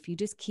wound. If you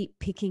just keep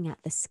picking at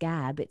the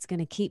scab, it's going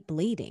to keep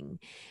bleeding,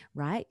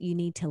 right? You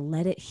need to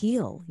let it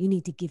heal. You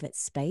need to give it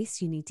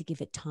space. You need to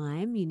give it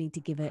time. You need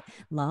to give it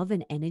love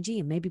and energy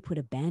and maybe put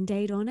a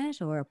Band-Aid on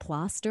it or a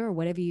plaster or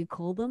whatever you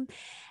call them.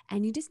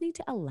 And you just need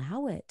to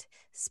allow it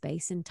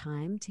space and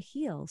time to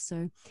heal.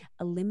 So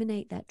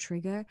eliminate that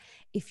trigger.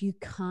 If you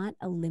can't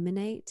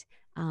eliminate,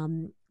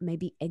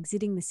 maybe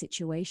exiting the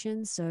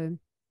situation. So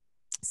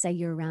say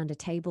you're around a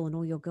table and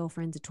all your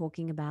girlfriends are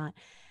talking about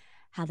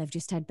how they've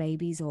just had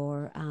babies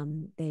or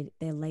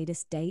their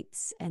latest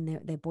dates and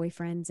their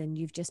boyfriends, and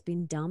you've just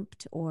been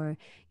dumped or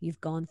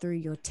you've gone through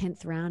your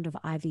 10th round of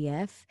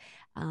IVF.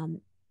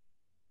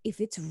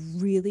 If it's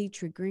really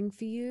triggering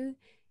for you,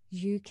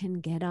 you can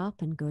get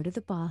up and go to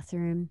the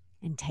bathroom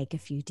and take a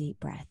few deep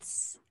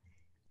breaths.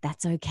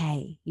 That's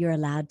okay. You're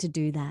allowed to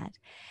do that.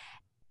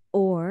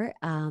 Or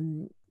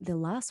the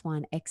last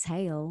one,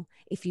 exhale.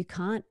 If you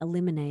can't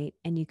eliminate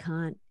and you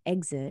can't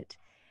exit,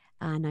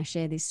 and I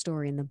share this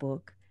story in the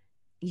book,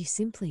 you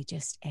simply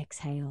just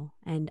exhale.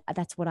 And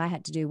that's what I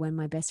had to do when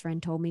my best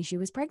friend told me she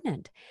was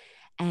pregnant.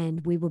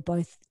 And we were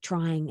both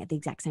trying at the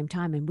exact same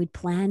time, and we'd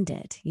planned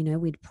it.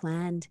 We'd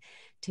planned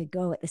to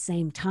go at the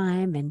same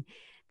time. And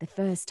the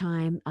first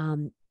time,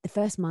 the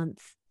first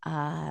month,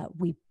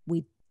 we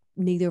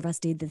neither of us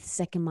did. The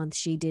second month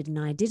she did and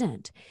I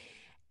didn't.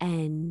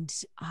 And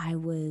I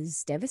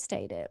was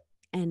devastated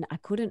and I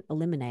couldn't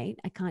eliminate.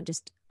 I can't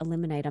just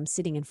eliminate. I'm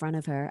sitting in front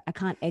of her. I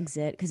can't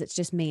exit because it's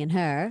just me and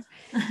her.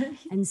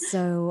 And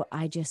so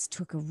I just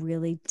took a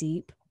really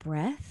deep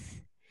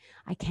breath.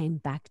 I came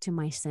back to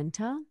my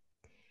center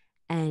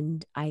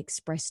and I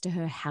expressed to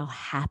her how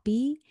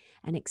happy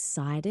and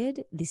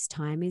excited this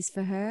time is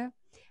for her.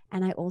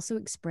 And I also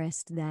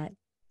expressed that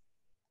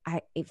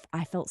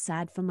I felt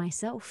sad for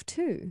myself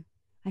too.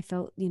 I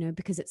felt,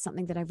 because it's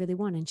something that I really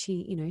want. And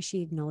she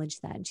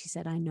acknowledged that and she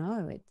said, I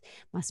know it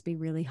must be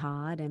really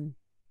hard. And,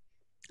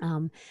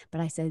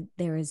 but I said,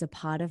 there is a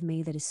part of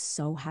me that is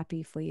so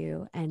happy for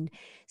you and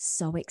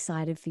so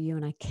excited for you.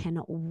 And I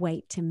cannot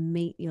wait to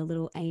meet your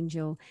little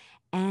angel.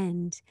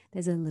 And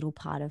there's a little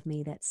part of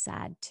me that's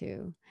sad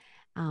too.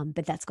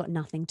 But that's got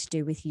nothing to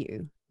do with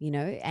you,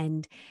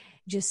 and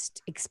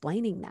just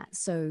explaining that.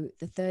 So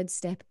the third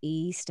step,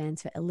 E,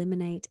 stands for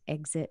eliminate,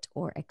 exit,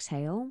 or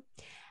exhale.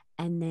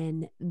 And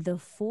then the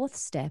fourth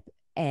step,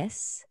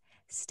 S,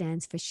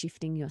 stands for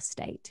shifting your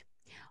state.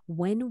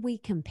 When we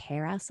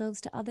compare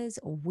ourselves to others,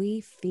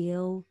 we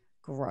feel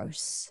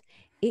gross.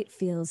 It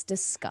feels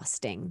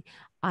disgusting.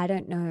 I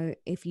don't know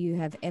if you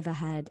have ever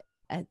had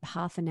a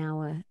half an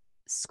hour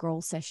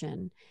scroll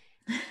session.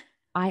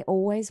 I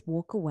always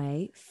walk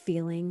away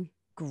feeling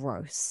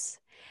gross.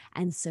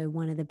 And so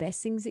one of the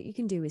best things that you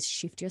can do is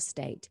shift your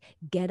state,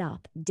 get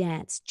up,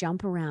 dance,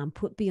 jump around,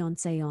 put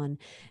Beyonce on,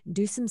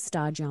 do some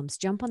star jumps,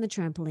 jump on the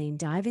trampoline,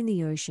 dive in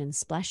the ocean,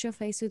 splash your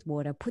face with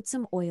water, put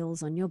some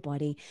oils on your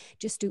body.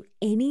 Just do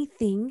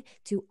anything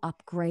to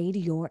upgrade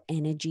your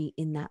energy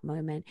in that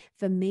moment.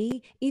 For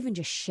me, even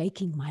just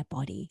shaking my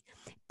body,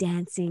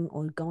 dancing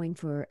or going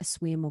for a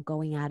swim or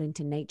going out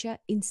into nature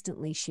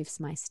instantly shifts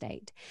my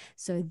state.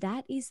 So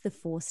that is the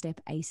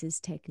 4-step ACEs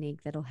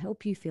technique that'll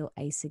help you feel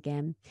ACE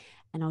again.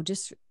 And I'll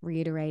just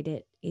reiterate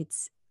it.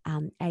 It's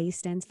A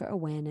stands for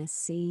awareness,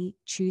 C,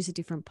 choose a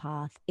different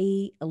path,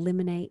 E,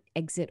 eliminate,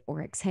 exit, or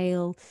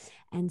exhale,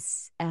 and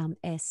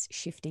S,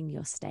 shifting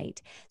your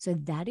state. So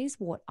that is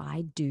what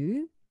I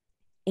do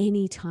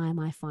anytime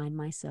I find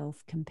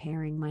myself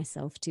comparing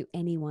myself to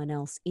anyone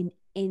else in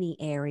any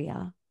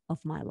area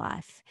of my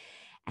life.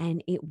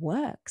 And it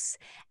works.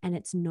 And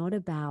it's not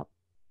about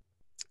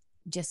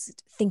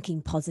just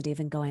thinking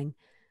positive and going,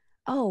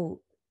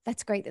 oh,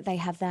 that's great that they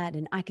have that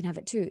and I can have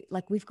it too.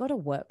 Like, we've got to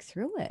work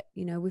through it.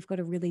 We've got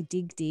to really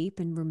dig deep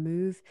and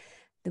remove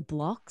the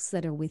blocks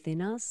that are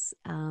within us.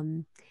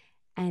 And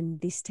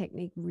this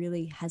technique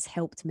really has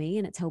helped me,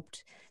 and it's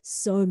helped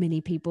so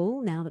many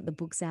people now that the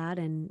book's out,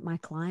 and my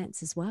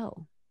clients as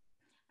well.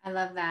 I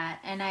love that.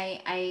 And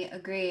I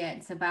agree.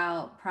 It's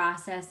about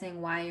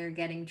processing why you're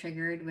getting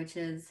triggered, which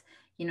is,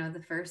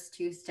 the first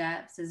two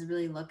steps is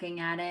really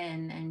looking at it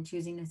and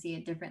choosing to see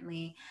it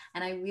differently.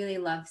 And I really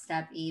love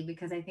step E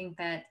because I think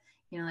that,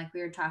 like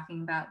we were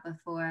talking about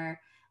before,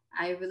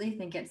 I really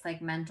think it's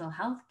like mental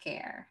health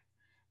care.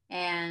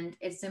 And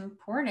it's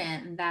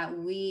important that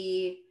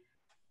we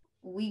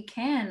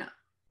can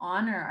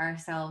honor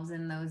ourselves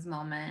in those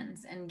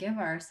moments and give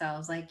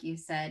ourselves, like you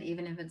said,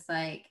 even if it's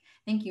like,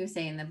 I think you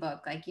say in the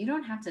book, like, you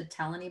don't have to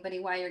tell anybody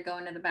why you're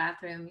going to the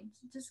bathroom.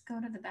 You just go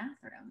to the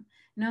bathroom.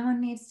 No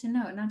one needs to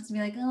know. Not to be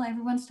like, oh,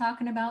 everyone's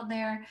talking about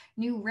their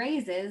new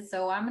raises,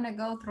 so I'm going to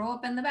go throw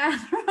up in the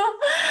bathroom.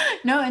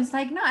 No, it's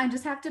like, no, I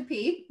just have to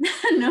pee.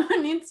 No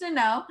one needs to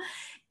know.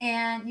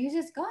 And you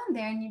just go in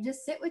there and you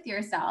just sit with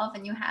yourself,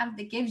 and you have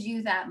that gives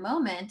you that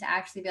moment to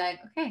actually be like,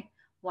 okay,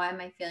 why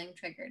am I feeling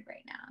triggered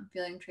right now? I'm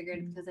feeling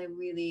triggered because I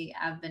really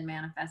have been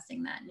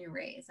manifesting that new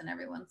raise, and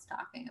everyone's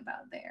talking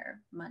about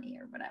their money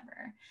or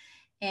whatever.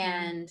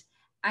 And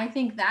I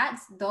think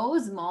that's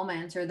those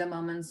moments are the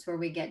moments where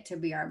we get to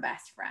be our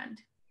best friend,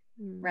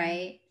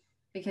 right?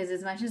 Because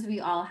as much as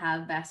we all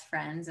have best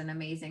friends and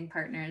amazing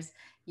partners,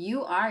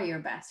 you are your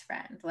best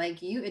friend.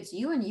 Like it's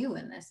you and you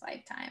in this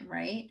lifetime,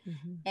 right?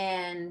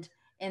 And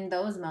in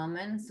those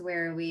moments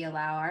where we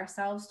allow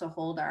ourselves to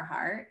hold our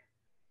heart,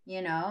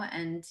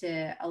 and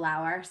to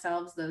allow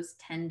ourselves those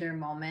tender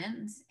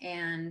moments.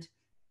 And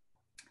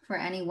for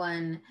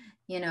anyone,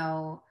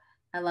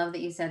 I love that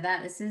you said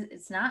that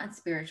it's not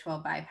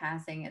spiritual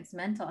bypassing, it's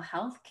mental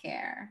health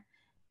care.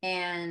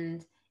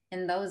 And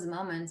in those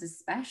moments,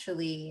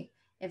 especially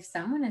if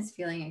someone is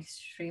feeling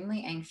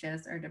extremely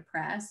anxious or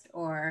depressed,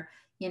 or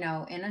in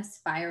a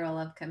spiral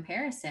of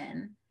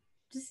comparison,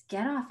 just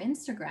get off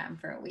Instagram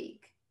for a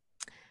week.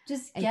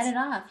 Just get it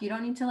off. You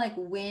don't need to like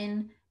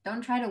win.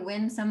 Don't try to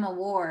win some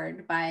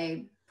award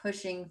by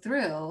pushing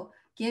through.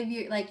 Give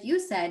your, like you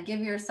said, give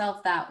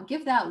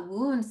that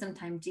wound some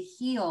time to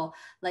heal.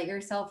 Let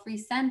yourself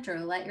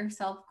recenter, let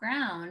yourself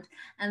ground.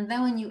 And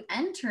then when you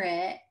enter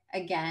it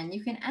again,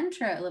 you can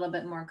enter it a little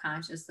bit more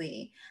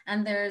consciously.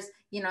 And there's,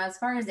 as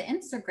far as the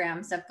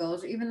Instagram stuff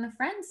goes, or even the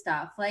friend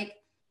stuff, like,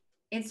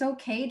 it's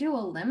okay to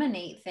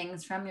eliminate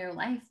things from your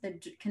life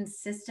that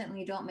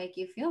consistently don't make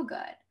you feel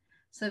good.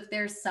 So if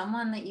there's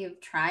someone that you've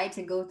tried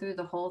to go through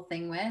the whole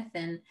thing with,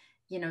 and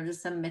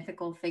just some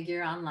mythical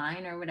figure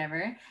online or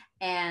whatever,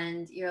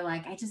 and you're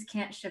like, I just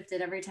can't shift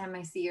it. Every time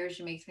I see her,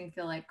 she makes me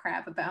feel like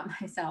crap about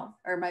myself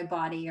or my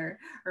body or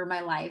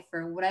my life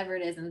or whatever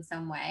it is in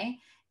some way.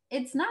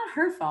 It's not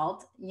her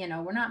fault.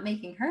 We're not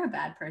making her a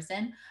bad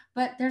person,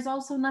 but there's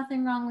also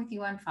nothing wrong with you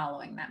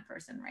unfollowing that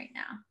person right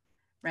now,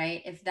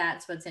 right? If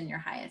that's what's in your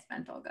highest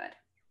mental good.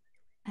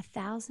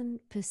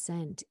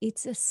 1,000%.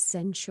 It's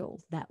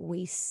essential that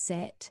we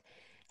set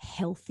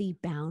healthy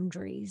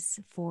boundaries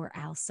for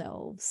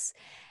ourselves.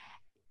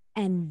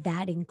 And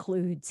that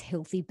includes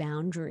healthy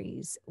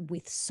boundaries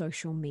with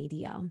social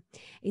media.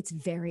 It's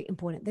very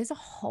important. There's a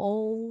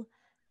whole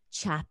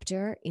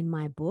chapter in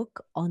my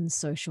book on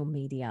social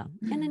media,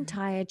 an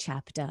entire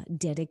chapter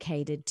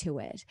dedicated to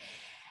it.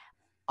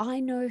 I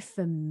know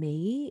for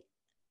me,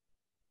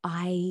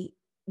 I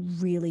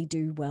really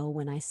do well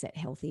when I set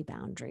healthy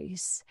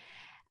boundaries.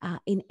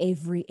 In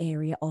every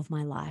area of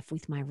my life,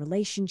 with my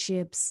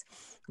relationships,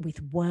 with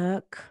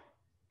work,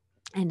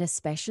 and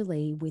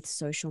especially with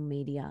social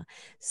media.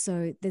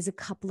 So there's a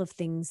couple of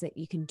things that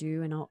you can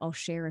do, and I'll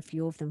share a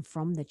few of them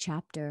from the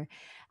chapter.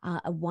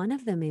 One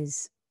of them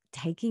is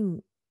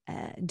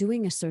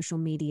doing a social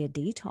media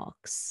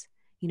detox.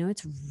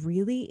 It's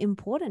really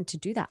important to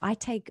do that. I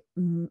take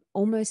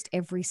almost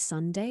every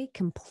Sunday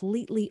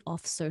completely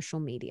off social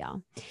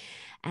media,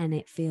 and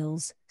it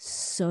feels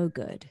so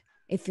good.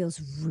 It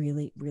feels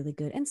really, really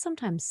good. And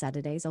sometimes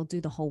Saturdays, I'll do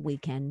the whole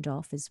weekend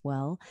off as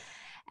well.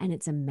 And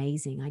it's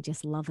amazing. I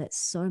just love it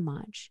so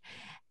much.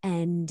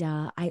 And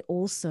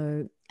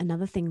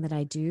another thing that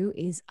I do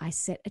is I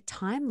set a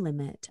time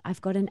limit.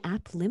 I've got an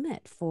app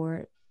limit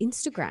for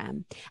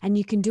Instagram, and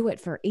you can do it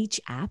for each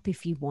app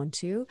if you want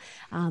to.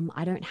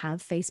 I don't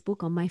have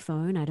Facebook on my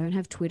phone. I don't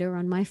have Twitter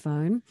on my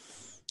phone.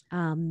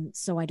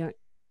 So I don't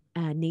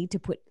need to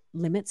put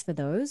limits for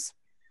those.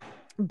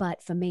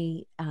 But for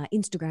me,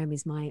 Instagram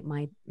is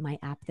my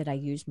app that I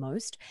use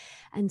most.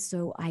 And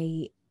so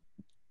I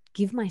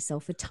give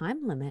myself a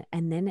time limit,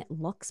 and then it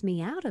locks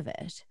me out of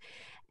it.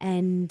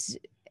 And,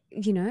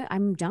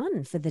 I'm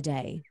done for the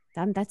day.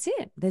 That's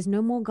it. There's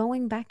no more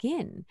going back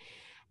in.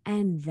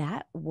 And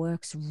that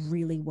works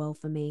really well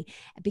for me,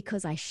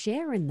 because I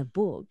share in the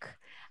book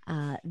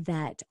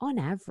that on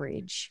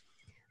average,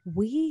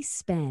 we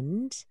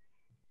spend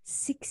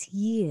 6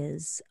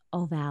 years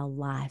of our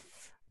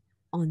life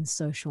on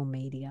social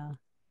media.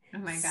 Oh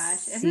my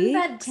gosh. Isn't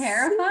that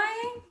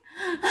terrifying?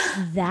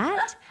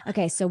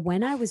 Okay, so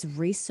when I was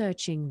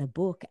researching the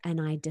book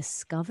and I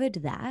discovered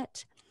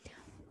that,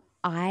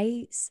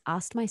 I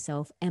asked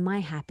myself, am I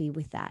happy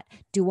with that?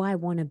 Do I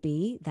want to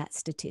be that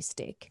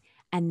statistic?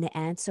 And the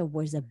answer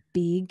was a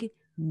big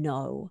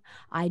no.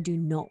 I do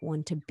not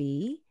want to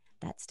be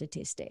that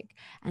statistic.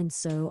 And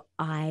so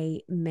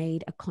I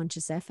made a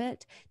conscious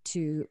effort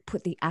to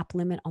put the app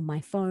limit on my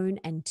phone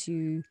and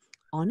to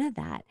honor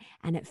that.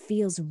 And it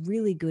feels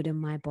really good in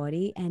my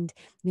body. And,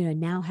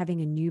 now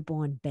having a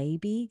newborn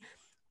baby,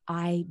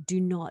 I do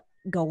not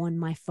go on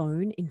my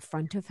phone in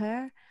front of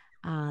her.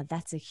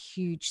 That's a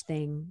huge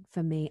thing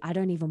for me. I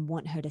don't even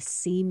want her to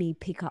see me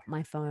pick up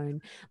my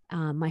phone.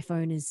 My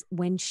phone is,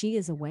 when she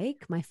is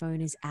awake, my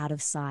phone is out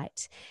of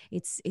sight.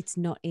 It's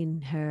not in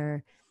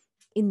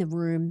the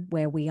room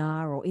where we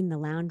are or in the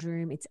lounge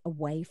room. It's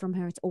away from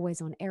her. It's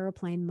always on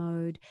airplane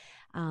mode.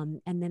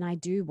 And then I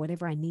do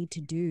whatever I need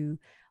to do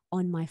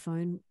on my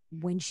phone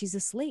when she's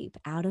asleep,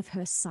 out of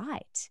her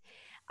sight.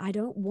 I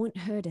don't want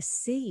her to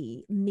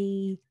see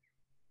me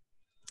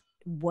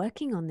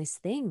working on this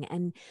thing,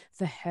 and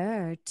for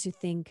her to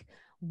think,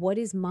 what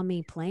is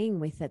mummy playing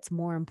with that's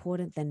more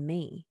important than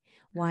me?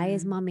 Why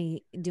is Mm.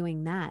 mummy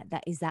doing that?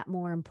 Is that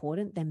more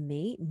important than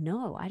me?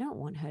 No, I don't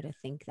want her to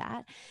think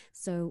that.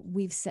 So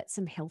we've set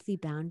some healthy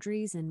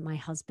boundaries, and my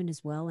husband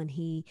as well, and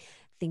he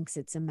thinks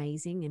it's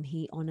amazing and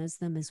he honors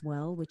them as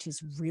well, which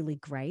is really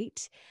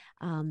great.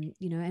 And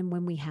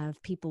when we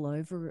have people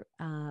over,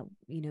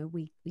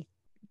 we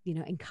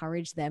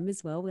encourage them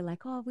as well. We're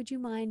like, oh, would you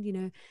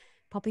mind,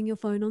 popping your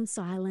phone on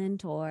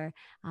silent, or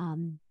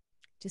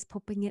just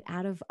popping it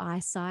out of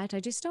eyesight. I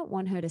just don't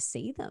want her to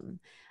see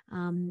them.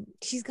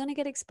 She's going to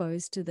get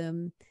exposed to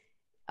them,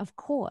 of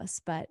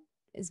course, but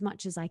as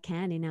much as I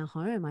can in our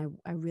home,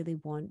 I really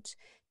want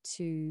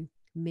to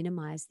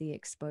minimize the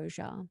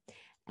exposure.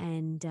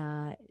 And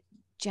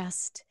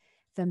just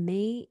for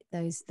me,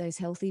 those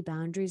healthy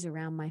boundaries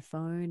around my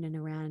phone and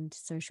around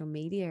social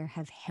media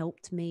have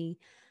helped me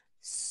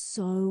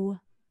so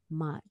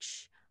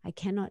much. I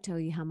cannot tell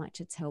you how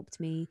much it's helped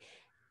me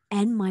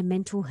and my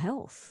mental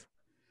health.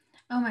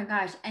 Oh my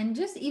gosh. And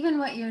just even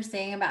what you're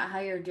saying about how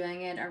you're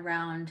doing it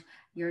around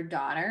your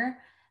daughter,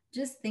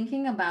 just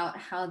thinking about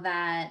how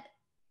that,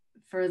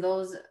 for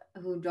those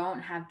who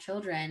don't have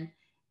children,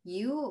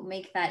 you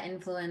make that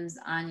influence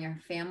on your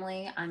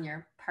family, on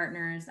your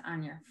partners,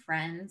 on your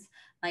friends.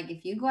 Like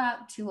if you go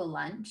out to a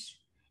lunch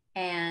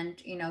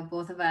and,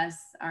 both of us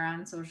are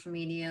on social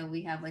media,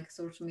 we have like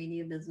social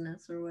media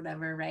business or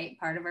whatever, right?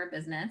 Part of our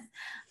business.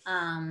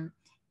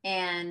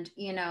 And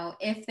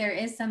if there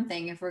is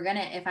something, if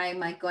I'm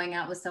like going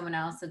out with someone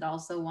else that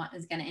also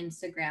is gonna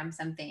Instagram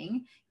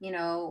something,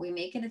 we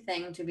make it a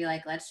thing to be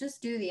like, let's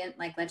just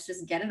let's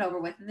just get it over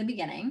with at the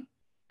beginning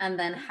and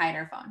then hide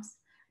our phones,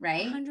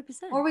 right? 100%.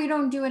 Or we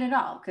don't do it at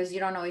all, because you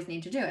don't always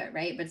need to do it,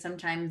 right? But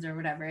sometimes, or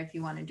whatever, if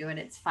you want to do it,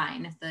 it's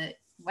fine. If the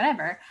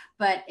whatever,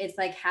 but it's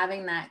like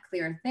having that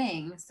clear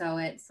thing. So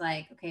it's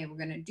like, okay, we're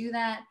gonna do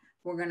that.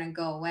 We're gonna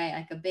go away.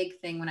 Like a big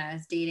thing when I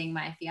was dating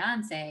my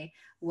fiance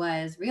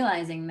was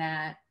realizing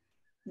that,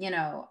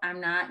 I'm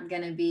not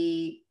gonna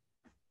be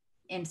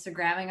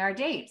Instagramming our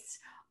dates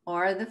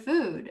or the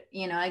food,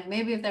 like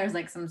maybe if there's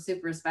like some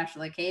super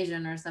special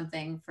occasion or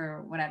something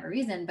for whatever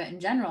reason, but in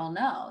general,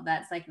 no,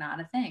 that's like not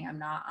a thing. I'm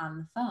not on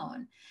the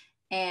phone.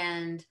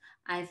 And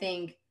I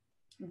think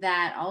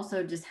that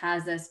also just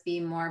has us be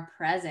more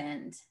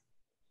present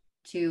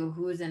to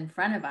who's in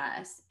front of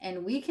us.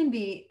 And we can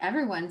be,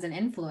 everyone's an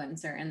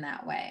influencer in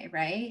that way,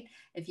 right?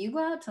 If you go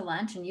out to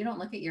lunch and you don't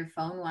look at your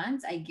phone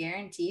once, I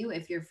guarantee you,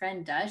 if your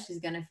friend does, she's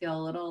going to feel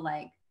a little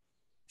like,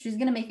 she's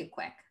going to make it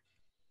quick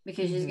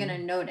because she's going to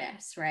Mm-hmm.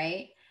 notice,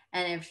 right?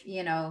 And if,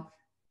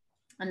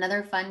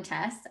 another fun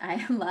test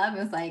I love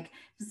is like,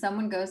 if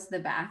someone goes to the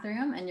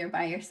bathroom and you're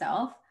by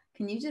yourself,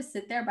 can you just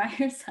sit there by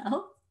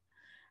yourself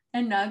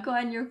and not go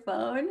on your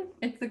phone?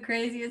 It's the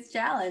craziest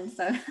challenge.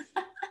 So,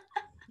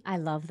 I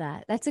love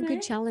that. That's a good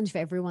right? challenge for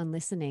everyone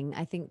listening.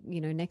 I think,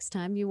 next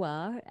time you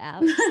are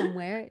out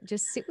somewhere,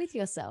 just sit with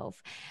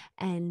yourself.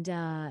 And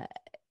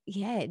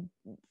yeah,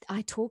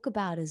 I talk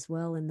about as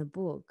well in the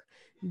book,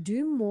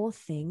 do more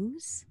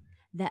things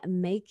that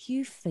make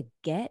you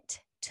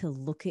forget to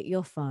look at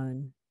your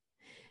phone.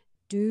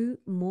 Do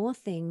more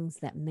things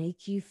that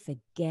make you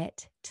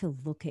forget to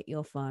look at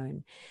your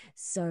phone.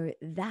 So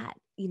that,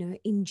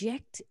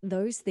 inject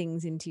those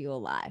things into your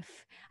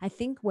life. I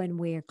think when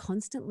we're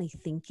constantly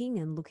thinking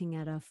and looking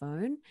at our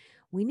phone,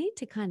 we need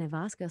to kind of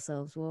ask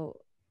ourselves, well,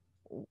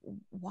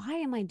 why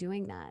am I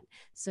doing that?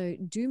 So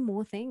do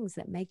more things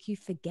that make you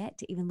forget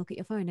to even look at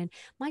your phone. And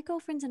my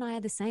girlfriends and I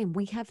are the same.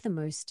 We have the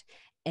most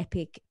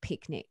epic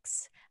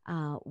picnics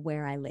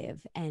where I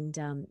live.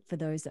 And for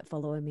those that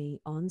follow me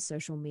on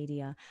social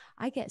media,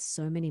 I get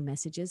so many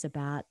messages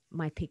about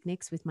my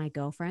picnics with my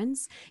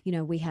girlfriends.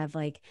 We have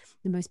like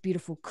the most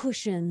beautiful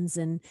cushions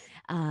and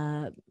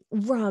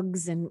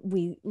rugs, and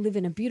we live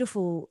in a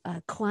beautiful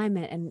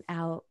climate, and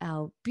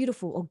our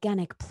beautiful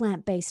organic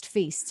plant-based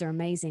feasts are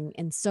amazing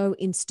and so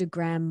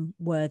Instagram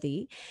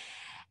worthy.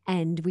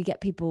 And we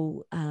get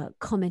people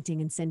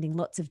commenting and sending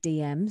lots of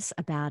DMs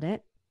about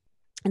it.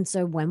 And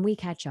so when we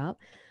catch up,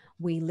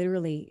 we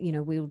literally,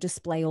 we'll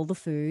display all the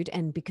food,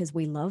 and because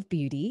we love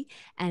beauty,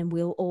 and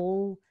we'll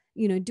all,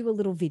 do a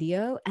little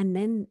video, and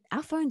then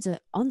our phones are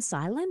on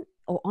silent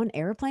or on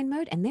airplane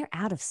mode, and they're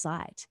out of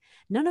sight.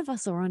 None of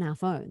us are on our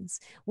phones.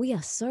 We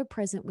are so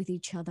present with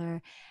each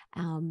other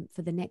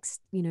for the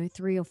next,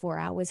 3 or 4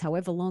 hours,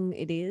 however long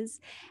it is.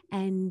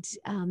 And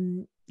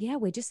yeah,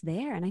 we're just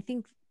there. And I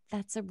think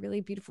that's a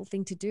really beautiful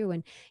thing to do.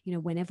 And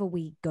whenever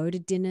we go to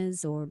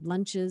dinners or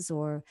lunches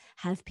or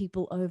have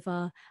people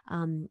over,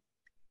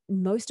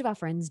 most of our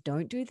friends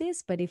don't do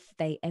this, but if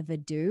they ever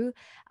do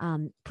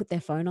put their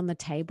phone on the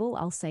table,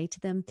 I'll say to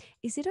them,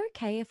 is it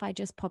okay if I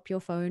just pop your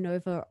phone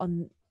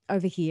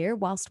over here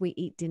whilst we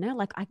eat dinner?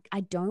 Like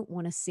I don't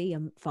want to see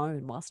a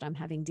phone whilst I'm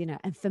having dinner.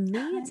 And for me,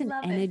 I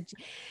love it.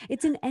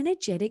 it's an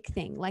energetic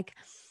thing. Like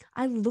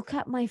I look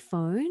at my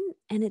phone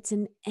and it's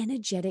an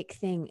energetic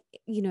thing.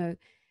 You know,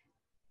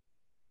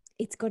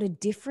 it's got a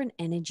different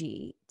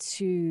energy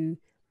to,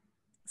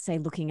 say,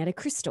 looking at a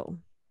crystal.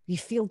 You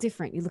feel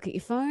different. You look at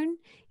your phone,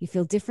 you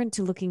feel different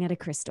to looking at a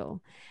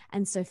crystal.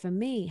 And so for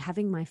me,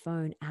 having my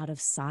phone out of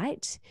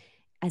sight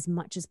as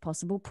much as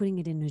possible, putting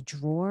it in a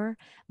drawer,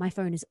 my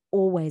phone is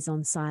always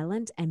on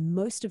silent. And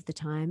most of the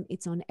time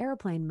it's on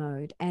airplane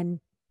mode.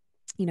 And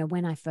you know,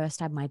 when I first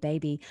had my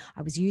baby,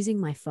 I was using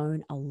my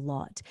phone a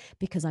lot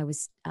because I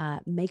was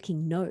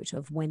making note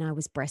of when I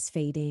was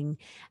breastfeeding,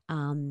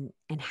 and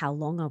how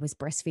long I was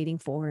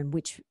breastfeeding for and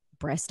which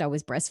breast I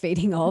was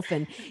breastfeeding off,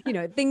 and, you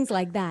know, things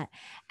like that.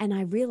 And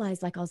I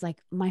realized, like, I was like,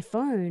 my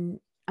phone,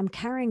 I'm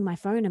carrying my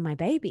phone and my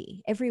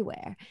baby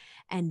everywhere.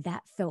 And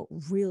that felt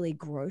really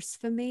gross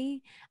for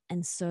me.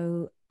 And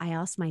so I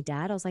asked my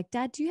dad, I was like,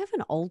 Dad, do you have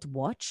an old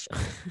watch?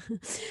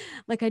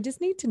 Like, I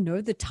just need to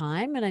know the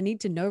time and I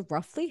need to know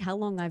roughly how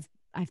long I've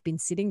been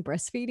sitting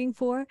breastfeeding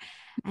for.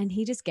 And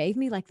he just gave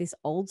me like this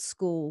old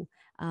school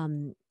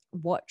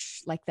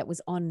watch, like that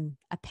was on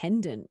a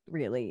pendant,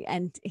 really.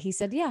 And he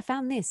said, yeah, I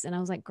found this. And I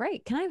was like,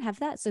 great, can I have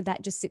that? So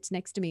that just sits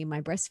next to me in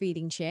my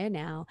breastfeeding chair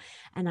now.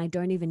 And I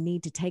don't even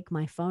need to take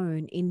my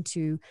phone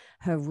into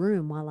her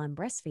room while I'm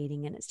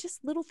breastfeeding. And it's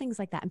just little things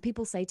like that. And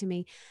people say to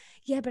me,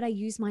 yeah, but I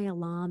use my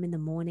alarm in the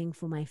morning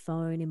for my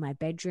phone in my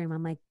bedroom.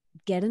 I'm like,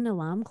 get an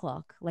alarm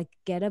clock, like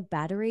get a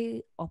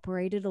battery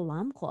operated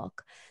alarm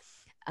clock.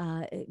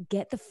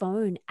 Get the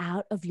phone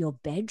out of your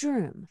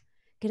bedroom.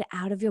 Get it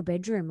out of your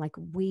bedroom. Like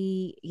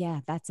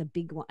yeah, that's a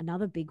big one,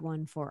 another big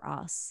one for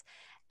us.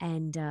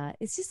 And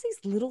it's just these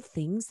little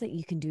things that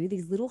you can do,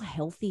 these little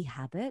healthy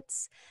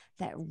habits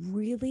that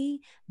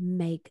really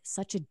make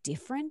such a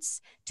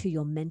difference to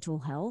your mental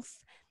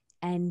health.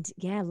 And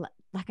yeah,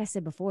 like I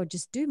said before,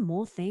 just do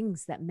more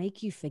things that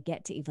make you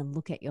forget to even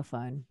look at your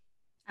phone.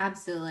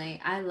 Absolutely.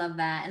 I love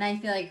that. And I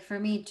feel like for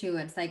me too,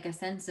 it's like a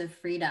sense of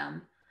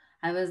freedom.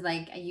 I was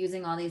like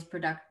using all these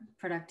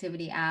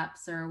productivity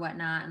apps or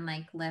whatnot and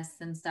like lists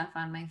and stuff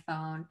on my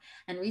phone.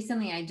 And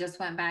recently I just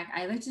went back.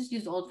 I like just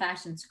used old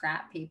fashioned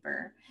scrap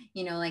paper,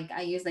 like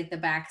I use like the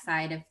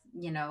backside of,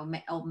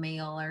 old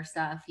mail or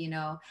stuff,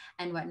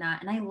 and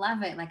whatnot. And I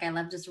love it. Like I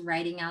love just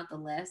writing out the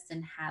list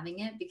and having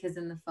it because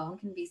then the phone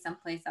can be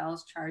someplace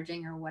else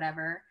charging or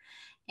whatever.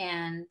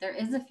 And there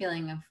is a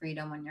feeling of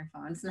freedom when your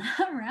phone's not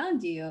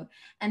around you.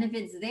 And if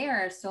it's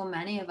there, so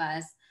many of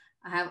us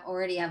have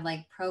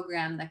like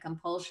programmed the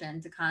compulsion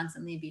to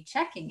constantly be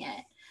checking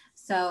it.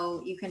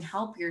 So you can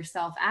help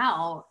yourself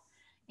out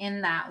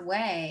in that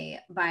way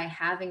by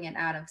having it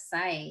out of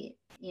sight.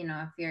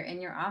 If you're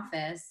in your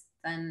office,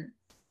 then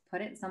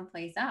put it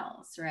someplace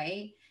else,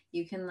 right?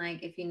 You can,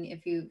 like, if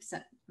you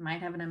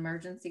might have an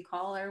emergency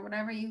call or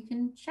whatever, you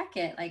can check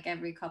it like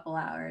every couple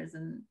hours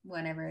and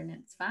whatever, and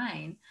it's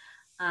fine.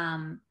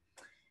 um,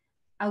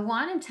 I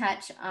want to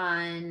touch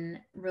on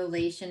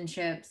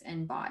relationships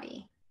and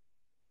body.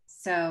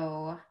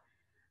 So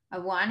I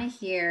want to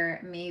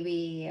hear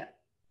maybe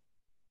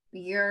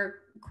your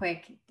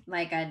quick,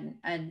 like a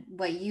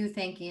what you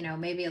think,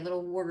 maybe a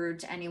little word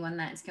to anyone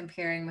that's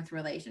comparing with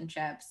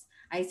relationships.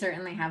 I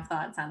certainly have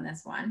thoughts on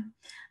this one.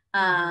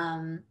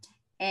 Um,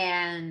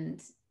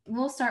 and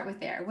we'll start with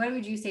there. What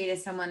would you say to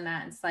someone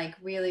that's like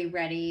really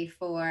ready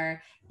to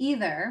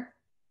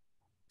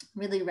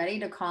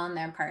call on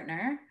their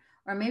partner,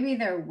 or maybe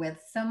they're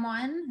with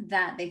someone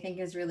that they think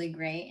is really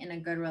great in a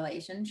good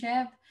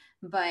relationship,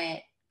 but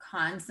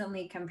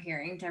constantly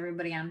comparing to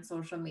everybody on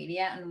social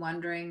media and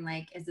wondering,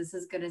 like, is this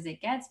as good as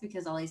it gets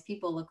because all these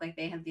people look like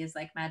they have these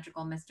like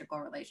magical mystical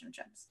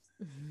relationships?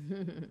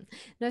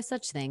 No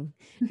such thing.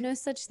 No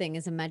such thing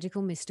as a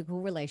magical,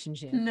 mystical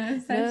relationship. No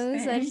such No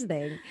such thing.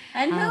 thing.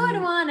 And who would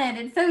Um, want it?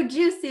 It's so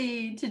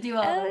juicy to do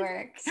all the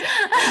work.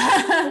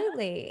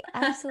 Absolutely.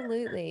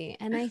 Absolutely.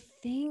 And I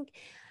think,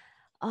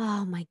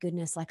 oh my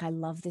goodness, like I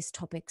love this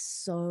topic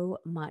so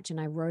much. And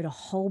I wrote a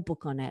whole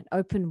book on it,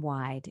 Open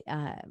Wide,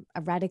 a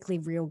radically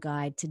real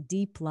guide to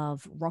deep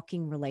love,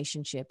 rocking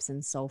relationships,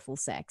 and soulful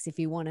sex. If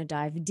you want to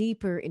dive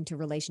deeper into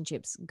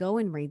relationships, go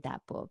and read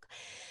that book.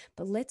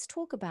 But let's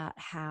talk about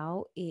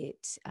how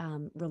it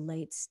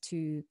relates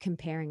to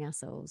comparing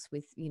ourselves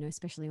with,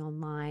 especially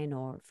online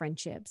or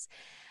friendships.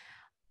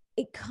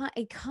 It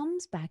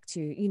comes back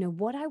to,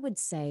 what I would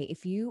say,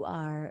 if you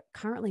are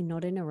currently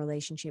not in a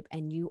relationship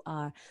and you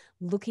are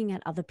looking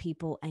at other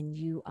people and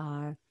you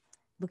are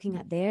looking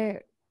at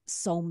their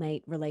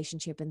soulmate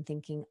relationship and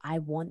thinking, I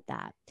want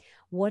that.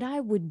 What I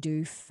would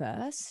do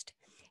first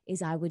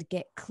is I would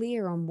get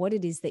clear on what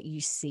it is that you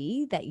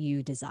see that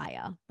you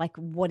desire. Like,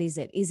 what is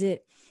it? Is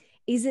it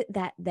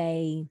that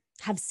they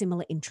have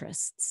similar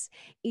interests?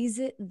 Is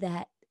it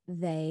that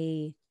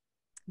the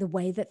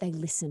way that they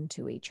listen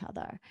to each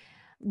other?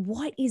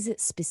 What is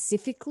it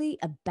specifically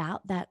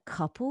about that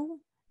couple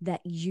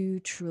that you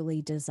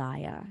truly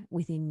desire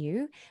within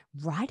you,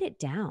 write it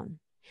down.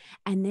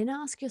 And then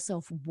ask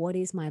yourself, what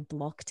is my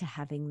block to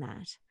having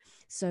that?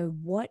 So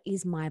what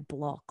is my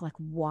block? Like,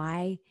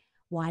 why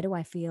do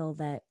I feel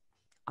that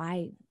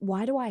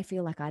why do I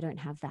feel like I don't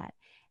have that?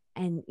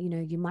 And,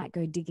 you might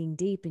go digging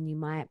deep and you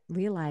might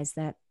realize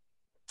that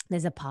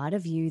there's a part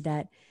of you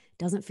that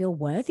doesn't feel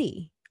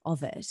worthy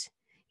of it.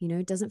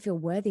 Doesn't feel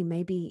worthy.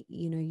 Maybe,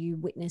 you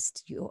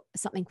witnessed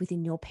something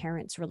within your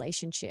parents'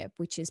 relationship,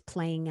 which is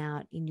playing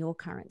out in your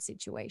current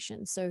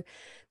situation. So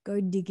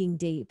go digging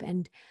deep.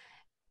 And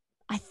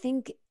I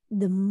think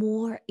the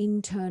more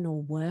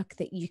internal work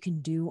that you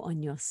can do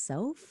on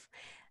yourself,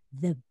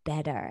 the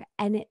better.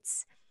 And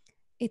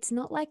it's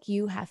not like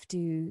you have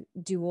to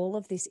do all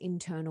of this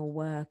internal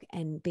work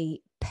and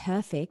be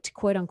perfect,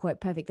 quote unquote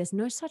perfect. There's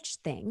no such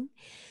thing.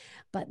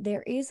 But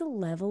there is a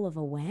level of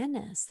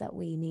awareness that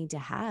we need to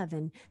have.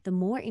 And the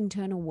more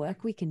internal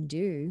work we can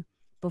do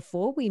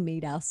before we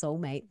meet our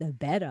soulmate, the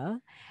better.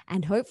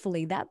 And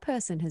hopefully that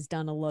person has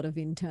done a lot of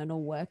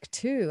internal work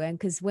too. And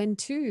because when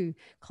two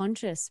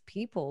conscious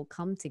people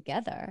come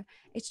together,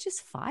 it's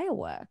just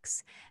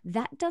fireworks.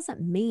 That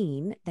doesn't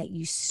mean that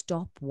you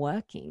stop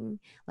working.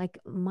 Like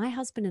my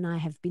husband and I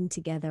have been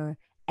together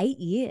 8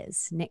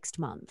 years next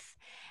month.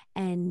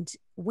 And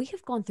we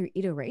have gone through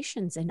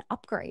iterations and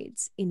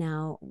upgrades in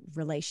our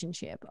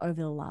relationship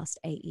over the last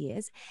 8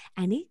 years.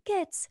 And it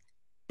gets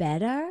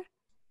better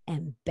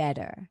and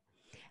better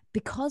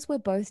because we're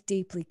both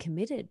deeply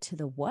committed to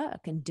the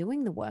work and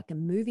doing the work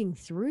and moving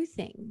through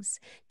things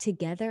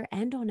together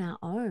and on our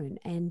own.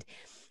 And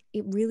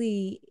it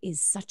really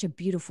is such a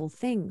beautiful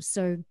thing.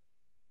 So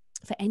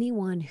for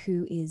anyone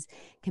who is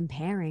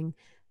comparing,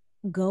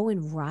 go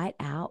and write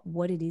out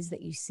what it is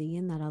that you see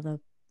in that other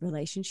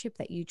relationship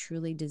that you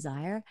truly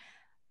desire.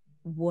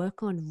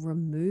 Work on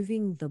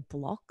removing the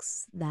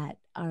blocks that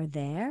are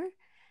there,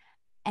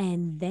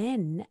 and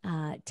then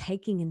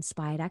taking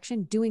inspired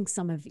action, doing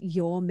some of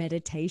your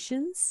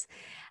meditations,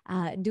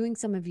 doing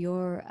some of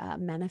your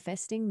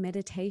manifesting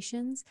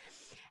meditations.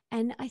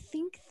 And I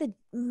think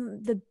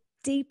the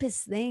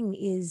deepest thing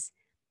is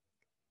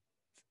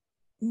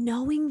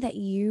knowing that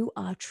you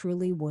are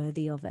truly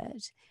worthy of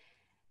it,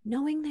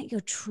 knowing that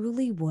you're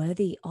truly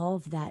worthy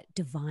of that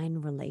divine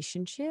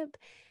relationship,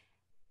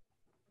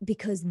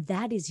 because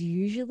that is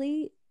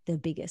usually the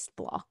biggest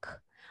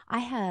block. I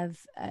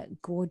have a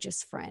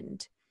gorgeous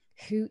friend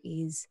who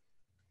is,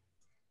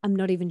 I'm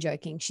not even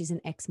joking, she's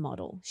an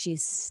ex-model. She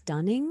is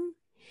stunning.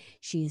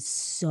 She is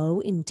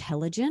so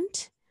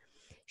intelligent.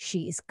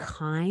 She is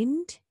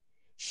kind.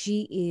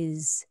 She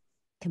is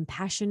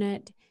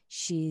compassionate.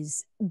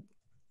 She's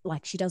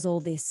like, she does all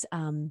this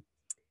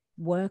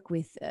work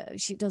with,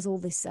 she does all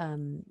this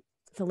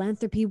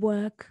philanthropy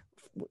work.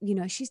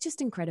 She's just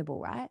incredible,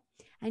 right?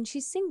 And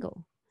she's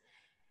single.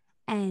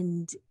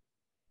 And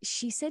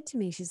she said to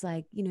me, she's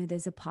like,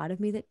 there's a part of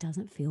me that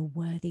doesn't feel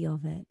worthy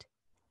of it.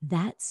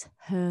 That's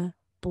her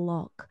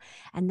block.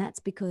 And that's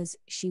because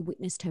she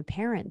witnessed her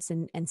parents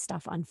and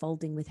stuff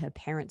unfolding with her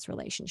parents'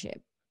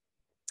 relationship.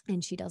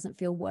 And she doesn't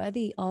feel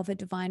worthy of a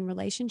divine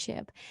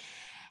relationship.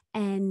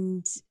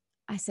 And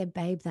I said,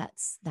 babe,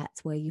 that's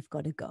where you've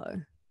got to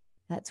go.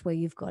 That's where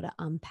you've got to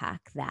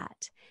unpack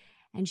that.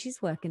 And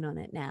she's working on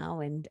it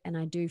now. And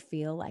I do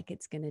feel like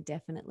it's going to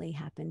definitely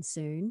happen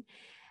soon.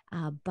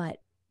 But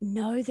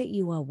know that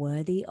you are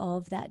worthy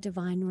of that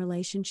divine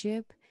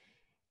relationship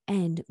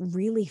and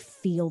really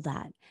feel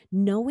that.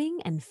 Knowing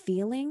and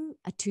feeling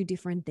are two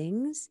different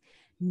things.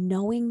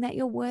 Knowing that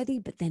you're worthy,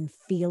 but then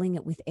feeling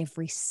it with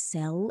every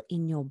cell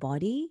in your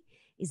body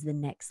is the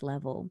next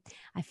level.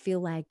 I feel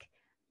like,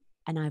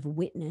 and I've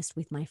witnessed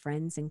with my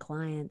friends and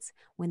clients,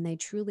 when they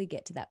truly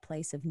get to that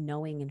place of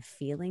knowing and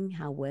feeling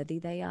how worthy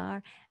they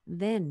are,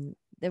 then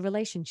the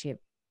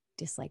relationship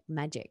just like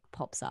magic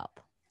pops up.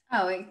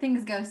 Oh,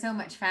 things go so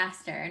much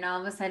faster. And all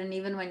of a sudden,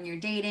 even when you're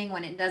dating,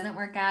 when it doesn't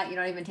work out, you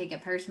don't even take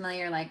it personally.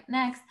 You're like,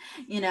 next,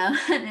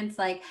 and it's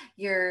like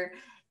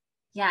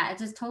yeah, it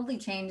just totally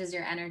changes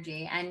your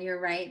energy. And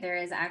you're right. There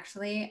is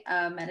actually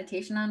a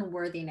meditation on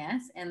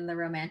worthiness in the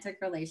romantic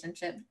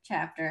relationship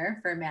chapter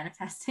for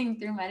manifesting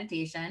through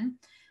meditation,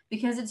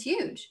 because it's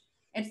huge.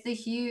 It's the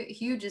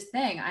hugest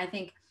thing. I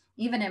think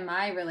even in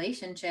my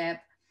relationship,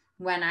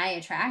 when I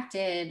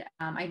attracted,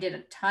 I did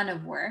a ton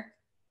of work,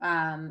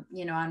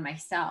 on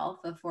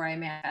myself before I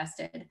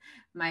manifested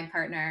my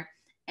partner.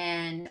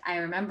 And I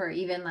remember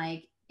even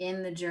like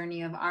in the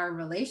journey of our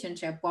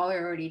relationship while we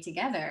were already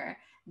together,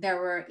 there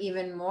were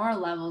even more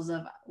levels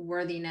of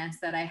worthiness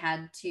that I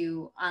had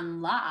to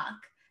unlock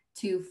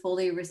to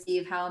fully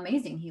receive how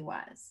amazing he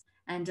was,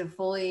 and to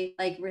fully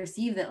like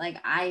receive that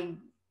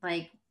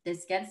like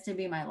this gets to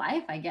be my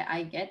life. I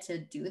get to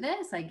do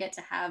this. I get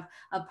to have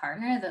a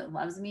partner that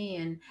loves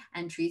me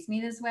and treats me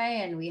this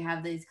way, and we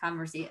have these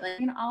conversations, like,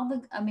 all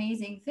the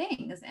amazing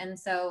things. And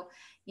so,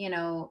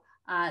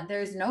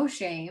 there's no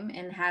shame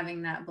in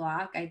having that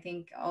block. I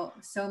think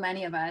so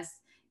many of us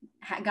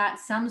got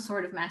some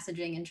sort of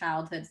messaging in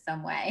childhood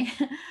some way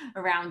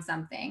around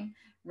something,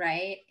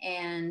 right?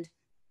 And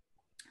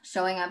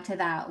showing up to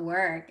that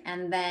work,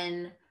 and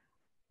then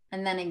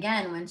And then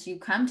again, once you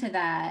come to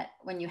that,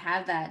 when you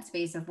have that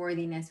space of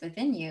worthiness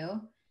within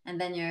you, and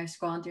then you're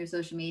scrolling through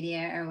social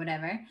media or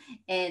whatever,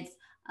 it's,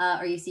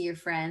 or you see your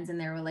friends and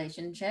their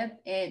relationship,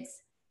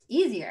 it's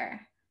easier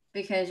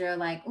because you're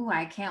like, oh,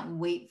 I can't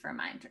wait for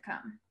mine to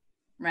come.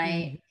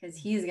 Right. Mhm. Because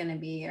he's going to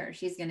be, or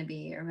she's going to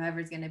be, or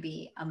whoever's going to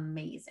be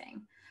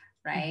amazing.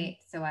 Mhm. Right.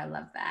 So I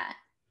love that.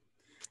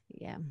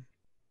 Yeah.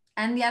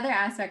 And the other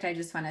aspect I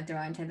just want to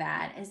throw into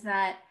that is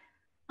that,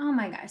 oh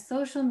my gosh,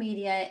 social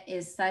media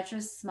is such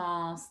a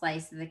small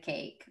slice of the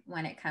cake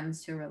when it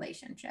comes to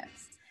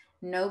relationships.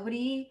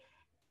 Nobody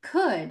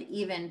could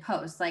even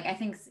post. Like, I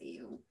think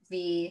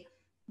the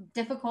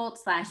difficult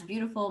slash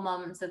beautiful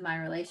moments of my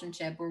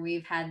relationship where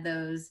we've had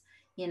those,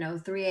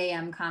 3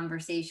 a.m.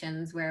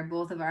 conversations where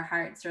both of our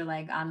hearts are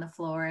like on the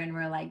floor and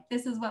we're like,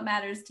 this is what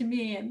matters to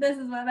me and this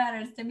is what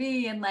matters to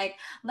me. And like,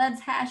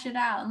 let's hash it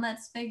out and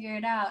let's figure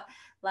it out.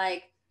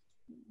 Like,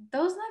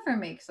 those never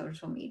make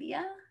social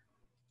media,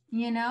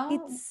 you know?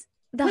 It's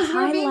the Because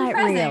we're being highlight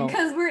present, reel.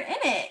 because we're in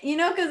it,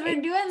 because we're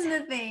It, doing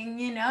the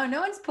thing,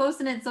 no one's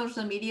posting it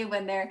social media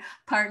when their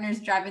partner's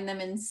driving them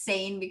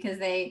insane because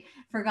they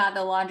forgot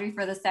the laundry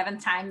for the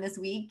 7th time this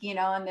week,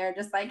 and they're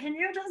just like, can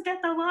you just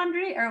get the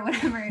laundry or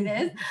whatever it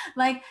is.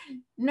 Like,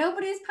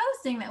 nobody's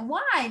posting that.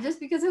 Why? Just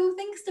because who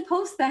thinks to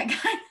post that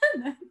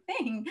kind of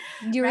thing,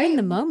 You're in right?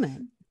 the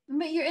moment.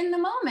 But you're in the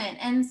moment.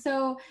 And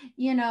so,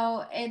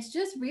 it's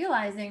just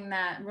realizing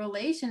that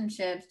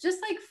relationships, just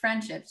like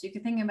friendships, you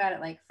could think about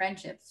it like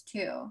friendships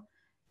too.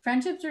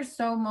 Friendships are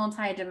so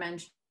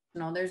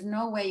multidimensional. There's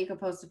no way you could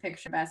post a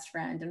picture of best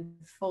friend and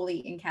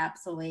fully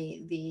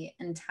encapsulate the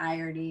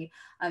entirety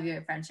of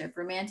your friendship.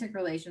 Romantic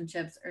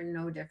relationships are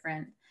no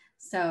different.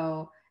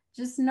 So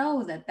just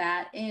know that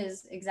that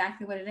is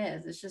exactly what it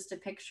is. It's just a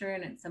picture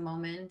and it's a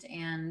moment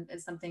and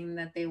it's something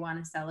that they want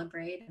to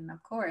celebrate. And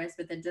of course,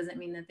 but that doesn't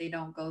mean that they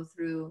don't go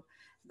through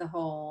the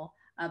whole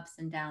ups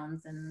and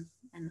downs and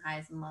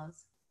highs and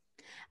lows.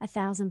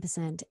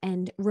 1,000%.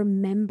 And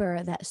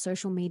remember that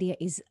social media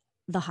is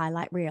the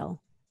highlight reel.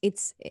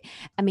 It's,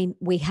 I mean,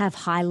 we have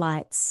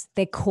highlights.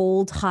 They're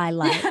called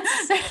highlights.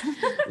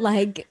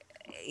 Like,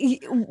 They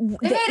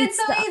made it it's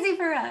so easy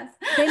for us.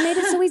 they made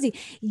it so easy.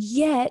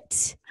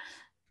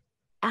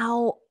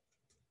 Our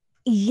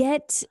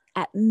yet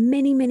at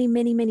many, many,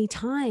 many, many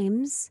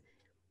times,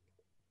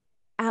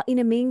 our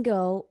inner mean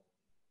girl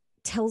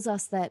tells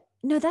us that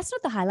no, that's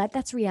not the highlight,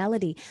 that's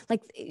reality.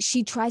 Like,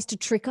 she tries to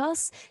trick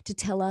us to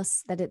tell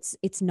us that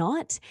it's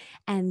not,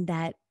 and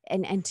that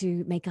and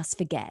to make us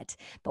forget.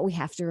 But we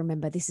have to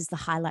remember, this is the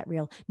highlight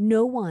reel.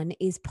 No one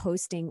is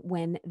posting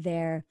when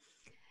they're,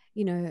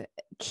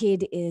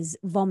 kid is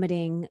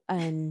vomiting,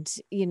 and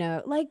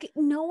like,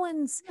 no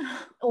one's,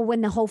 or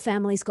when the whole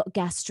family's got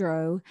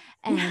gastro,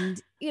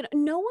 and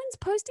no one's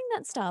posting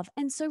that stuff.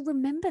 And so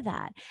remember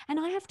that. And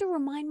I have to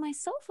remind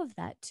myself of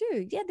that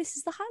too. Yeah, this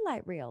is the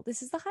highlight reel.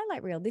 This is the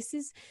highlight reel. This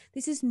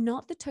is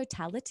not the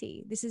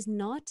totality. This is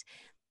not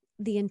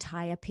the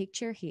entire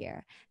picture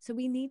here. So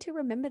we need to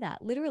remember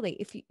that. Literally,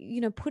 if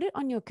you put it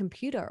on your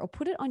computer or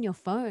put it on your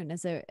phone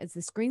as a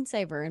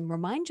screensaver, and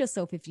remind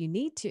yourself if you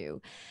need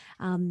to,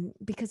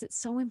 because it's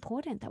so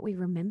important that we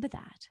remember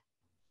that.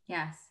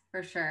 Yes,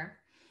 for sure.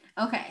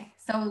 Okay,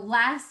 so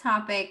last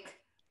topic,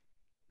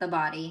 the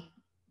body.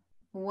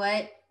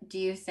 What do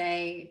you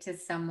say to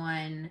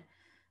someone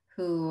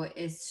who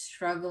is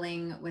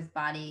struggling with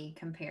body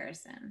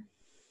comparison?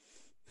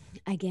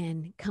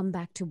 Again, come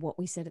back to what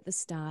we said at the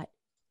start.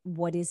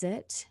 What is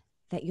it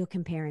that you're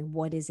comparing?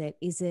 What is it?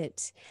 Is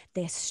it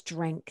their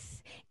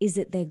strength? Is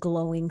it their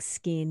glowing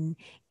skin?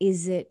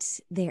 Is it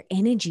their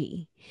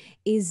energy?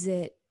 Is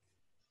it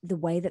the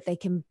way that they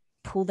can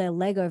pull their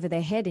leg over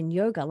their head in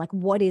yoga? Like,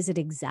 what is it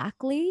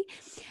exactly?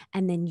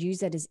 And then use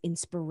that as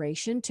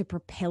inspiration to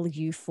propel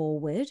you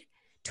forward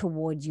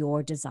toward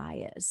your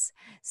desires.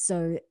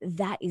 So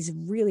that is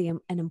really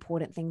an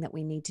important thing that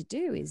we need to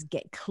do, is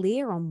get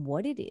clear on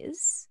what it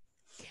is,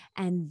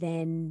 and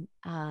then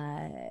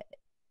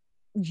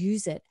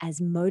use it as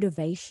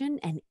motivation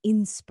and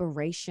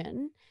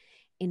inspiration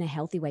in a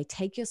healthy way.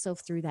 Take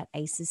yourself through that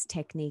ACEs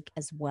technique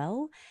as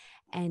well,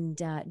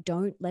 and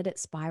don't let it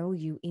spiral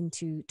you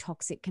into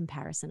toxic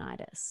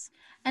comparisonitis.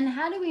 And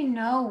how do we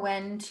know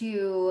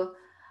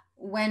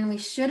when we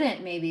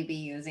shouldn't maybe be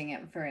using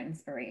it for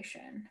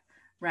inspiration,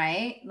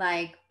 right?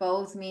 Like,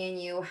 both me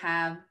and you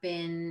have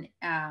been,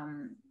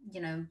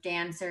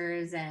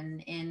 dancers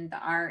and in the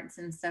arts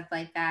and stuff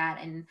like that.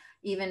 And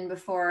even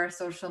before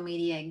social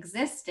media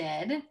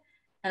existed,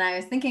 and I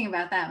was thinking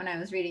about that when I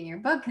was reading your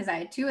book, because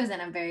I too was in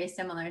a very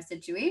similar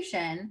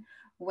situation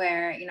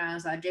where, I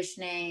was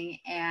auditioning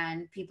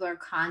and people are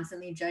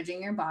constantly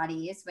judging your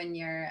bodies when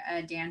you're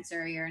a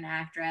dancer or you're an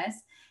actress.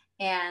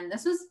 And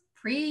this was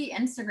pre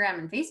Instagram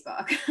and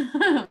Facebook.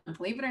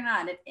 Believe it or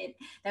not, it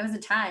that was a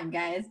time,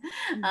 guys.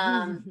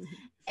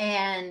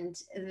 And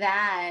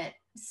that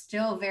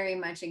still very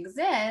much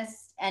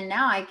exists. And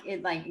now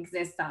it like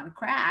exists on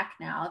crack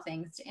now,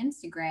 thanks to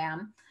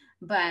Instagram.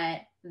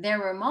 But there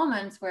were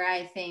moments where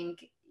I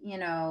think,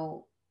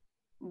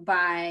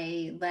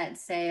 by,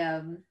 let's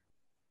say,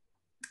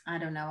 I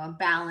don't know, a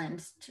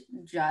balanced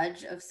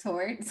judge of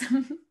sorts,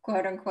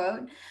 quote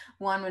unquote,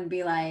 one would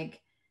be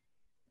like,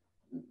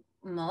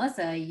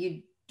 Melissa,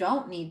 you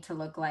don't need to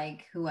look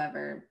like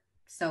whoever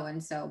so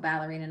and so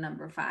ballerina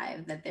number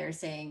 5 that they're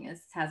saying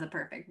has a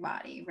perfect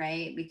body,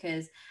 right?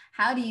 Because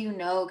how do you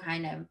know,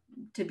 kind of,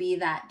 to be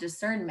that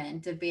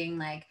discernment of being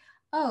like,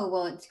 oh,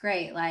 well, it's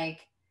great,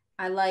 like,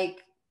 I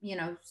like,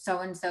 so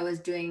and so is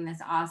doing this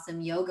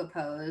awesome yoga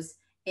pose,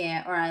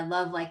 or I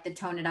love like the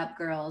Tone It Up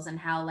girls and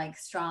how like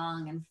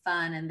strong and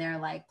fun and their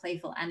like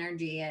playful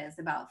energy is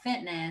about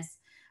fitness,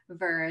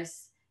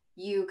 versus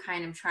you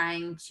kind of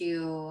trying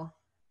to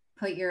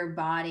put your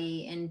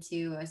body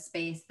into a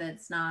space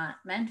that's not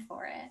meant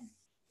for it.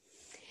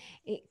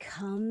 It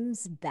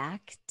comes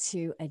back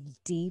to a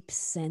deep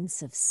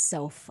sense of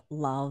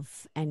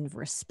self-love and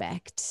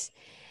respect,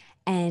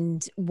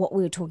 and what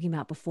we were talking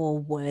about before,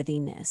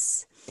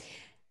 worthiness.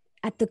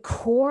 At the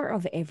core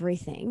of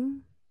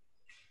everything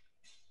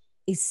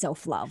is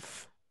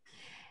self-love.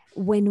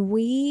 When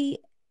we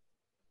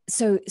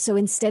so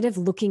instead of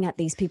looking at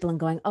these people and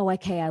going, oh,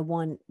 okay, I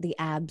want the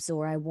abs,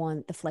 or I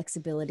want the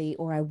flexibility,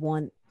 or I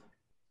want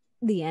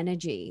the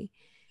energy,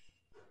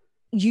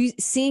 you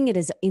seeing it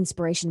as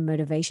inspiration,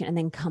 motivation, and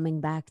then coming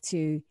back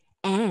to,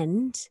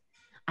 and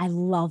I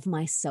love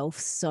myself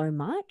so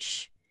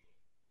much.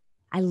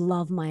 I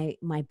love my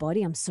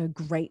body. I'm so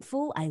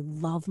grateful. I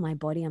love my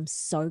body. I'm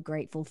so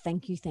grateful.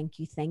 Thank you, thank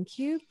you, thank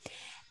you.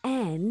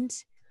 And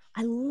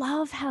I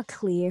love how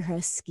clear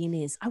her skin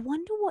is. I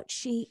wonder what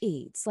she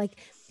eats. Like,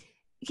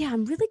 yeah,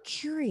 I'm really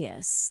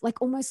curious,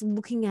 like almost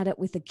looking at it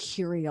with a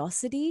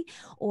curiosity,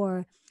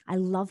 or I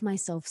love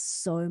myself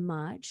so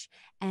much.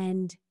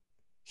 And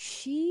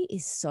she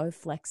is so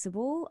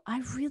flexible.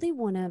 I really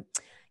want to,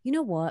 you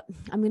know what?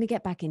 I'm going to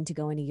get back into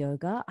going to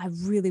yoga. I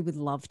really would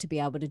love to be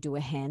able to do a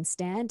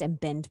handstand and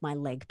bend my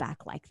leg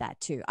back like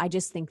that too. I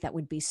just think that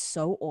would be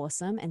so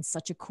awesome and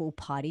such a cool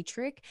party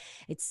trick.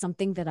 It's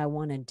something that I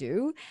want to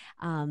do.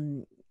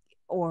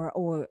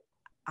 Or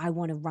I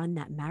want to run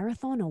that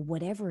marathon or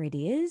whatever it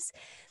is.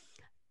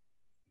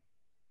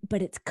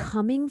 But it's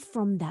coming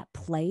from that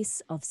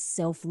place of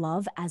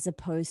self-love as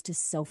opposed to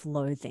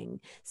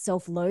self-loathing.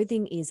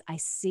 Self-loathing is, I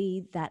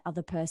see that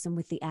other person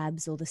with the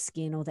abs or the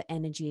skin or the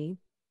energy,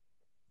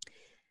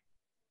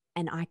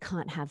 and I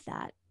can't have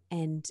that,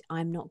 and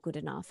I'm not good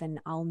enough,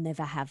 and I'll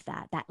never have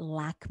that. That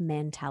lack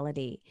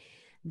mentality,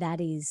 that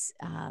is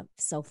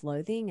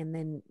self-loathing. And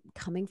then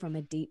coming from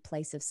a deep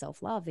place of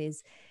self-love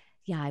is,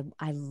 yeah,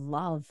 I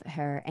love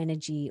her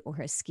energy or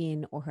her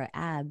skin or her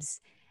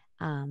abs.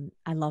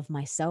 I love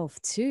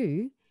myself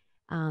too.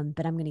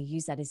 But I'm going to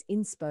use that as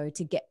inspo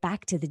to get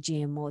back to the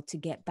gym or to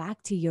get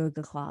back to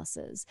yoga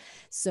classes.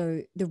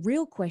 So the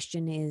real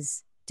question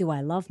is, do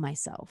I love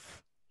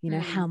myself?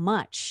 How Mm.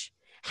 much?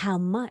 How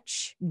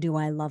much do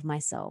I love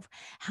myself?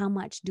 How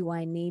much do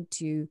I need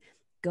to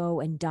go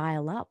and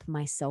dial up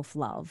my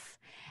self-love?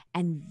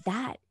 And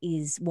that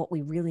is what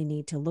we really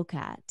need to look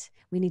at.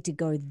 We need to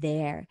go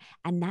there.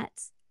 And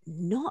that's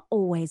not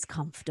always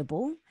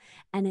comfortable.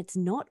 And it's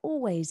not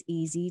always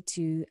easy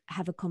to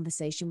have a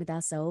conversation with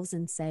ourselves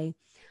and say,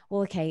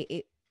 well,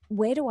 okay,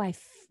 where do I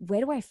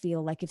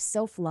feel like, if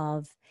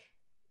self-love,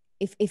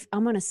 if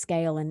I'm on a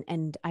scale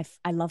and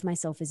I love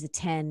myself as a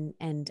 10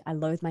 and I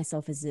loathe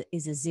myself as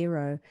a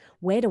 0,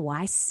 where do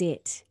I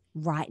sit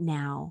right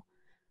now?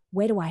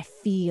 Where do I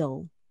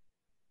feel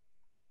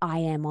I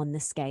am on the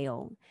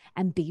scale?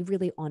 And be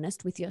really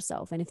honest with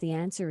yourself. And if the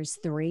answer is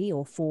 3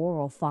 or 4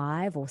 or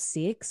 5 or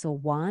 6 or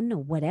 1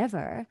 or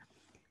whatever,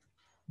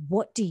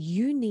 what do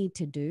you need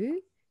to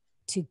do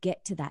to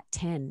get to that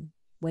 10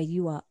 where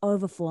you are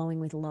overflowing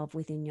with love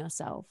within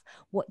yourself?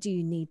 What do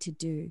you need to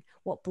do?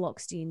 What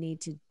blocks do you need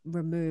to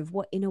remove?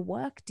 What inner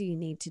work do you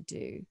need to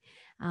do?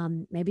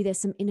 Maybe there's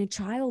some inner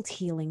child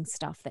healing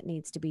stuff that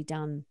needs to be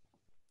done.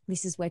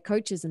 This is where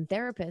coaches and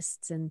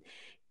therapists and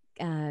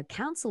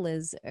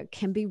counselors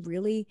can be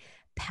really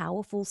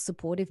powerful,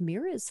 supportive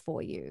mirrors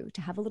for you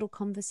to have a little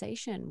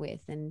conversation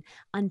with and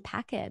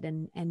unpack it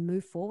and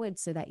move forward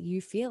so that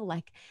you feel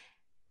like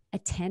a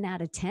 10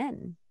 out of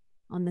 10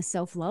 on the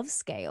self-love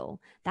scale.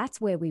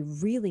 That's where we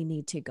really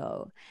need to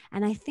go.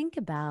 And I think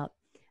about,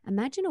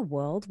 imagine a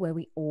world where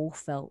we all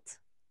felt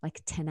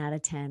like 10 out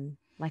of 10,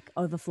 like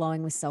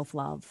overflowing with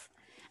self-love.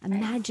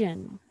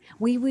 Imagine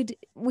we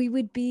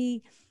would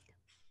be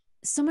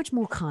so much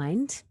more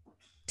kind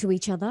to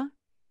each other.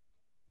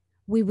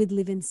 We would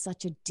live in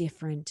such a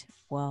different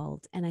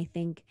world. And I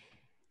think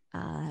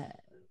uh,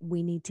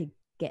 we need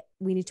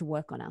to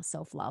work on our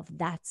self-love.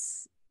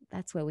 That's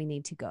where we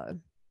need to go.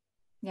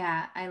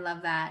 Yeah, I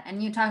love that.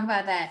 And you talk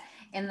about that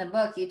in the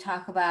book. You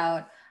talk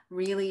about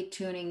really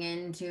tuning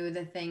into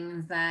the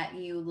things that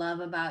you love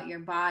about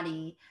your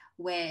body,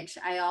 which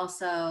I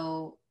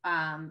also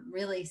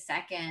really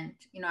second.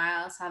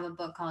 I also have a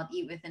book called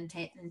Eat with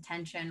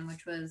Intention,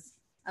 which was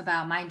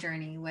about my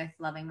journey with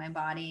loving my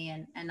body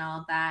and all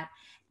of that.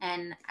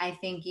 And I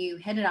think you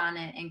hit it on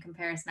it in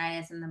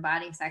Comparisonitis in the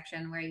body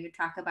section, where you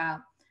talk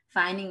about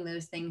finding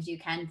those things you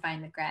can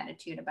find the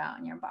gratitude about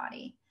in your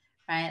body,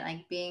 right?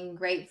 Like being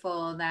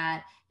grateful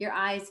that your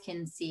eyes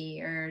can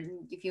see, or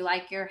if you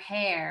like your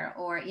hair,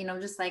 or,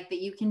 just like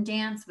that you can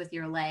dance with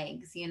your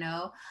legs,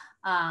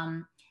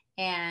 Um,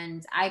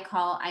 and I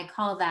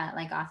call that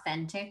like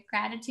authentic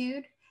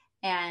gratitude.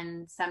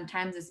 And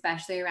sometimes,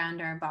 especially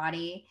around our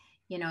body,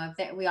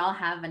 if we all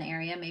have an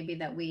area maybe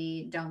that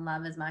we don't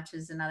love as much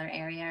as another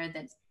area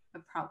that's a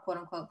quote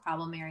unquote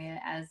problem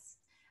area, as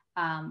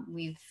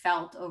we've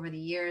felt over the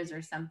years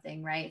or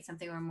something, right?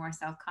 Something we're more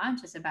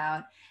self-conscious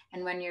about.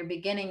 And when you're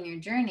beginning your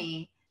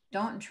journey,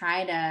 don't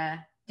try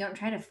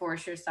to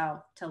force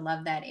yourself to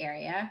love that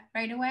area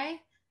right away,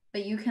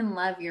 but you can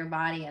love your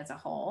body as a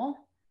whole,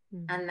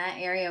 Mm. and that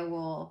area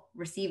will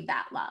receive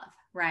that love,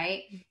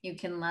 right? You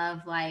can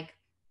love like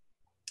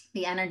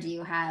the energy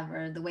you have,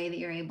 or the way that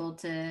you're able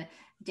to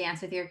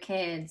dance with your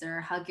kids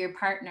or hug your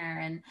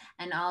partner,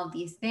 and all of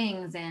these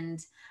things. And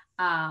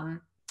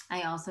um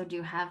I also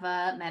do have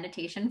a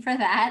meditation for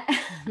that.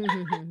 All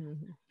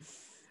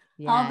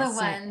Yeah. the So,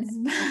 ones.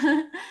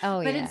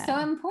 oh, But it's yeah. so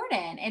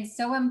important, it's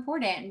so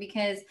important,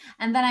 because,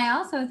 and then I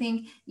also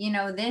think,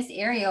 this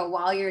area,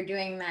 while you're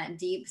doing that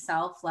deep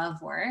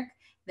self-love work,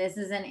 this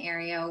is an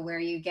area where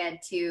you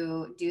get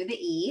to do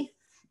the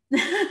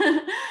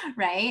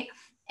right?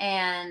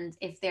 And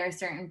if there are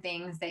certain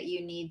things that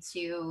you need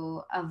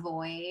to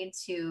avoid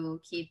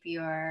to keep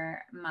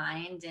your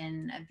mind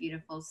in a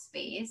beautiful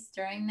space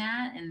during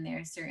that, and there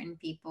are certain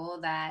people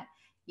that,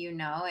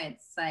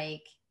 it's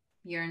like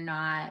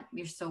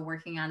you're still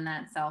working on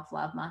that self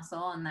love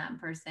muscle, and that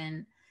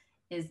person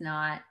is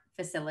not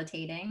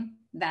facilitating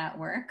that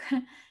work.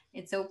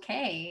 It's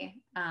okay.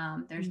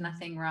 There's Mm.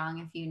 nothing wrong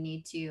if you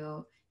need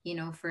to,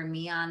 for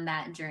me on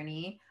that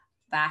journey,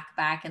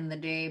 back in the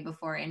day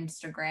before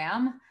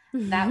Instagram,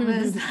 that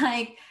was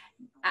like,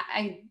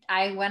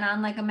 I went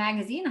on like a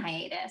magazine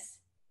hiatus.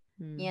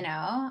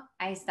 Mm.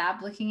 I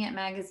stopped looking at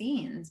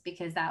magazines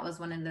because that was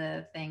one of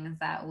the things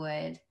that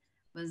was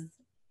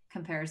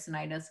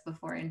comparisonitis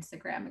before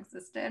Instagram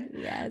existed.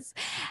 Yes.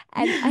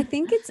 And I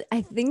think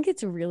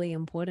it's really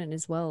important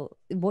as well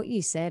what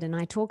you said, and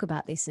I talk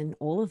about this in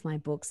all of my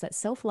books, that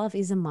self-love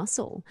is a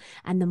muscle,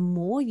 and the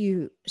more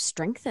you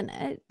strengthen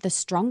it, the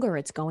stronger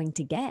it's going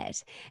to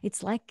get.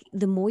 It's like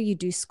the more you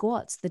do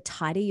squats, the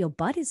tighter your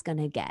butt is going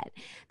to get.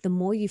 The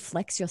more you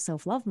flex your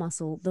self-love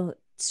muscle, the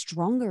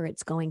stronger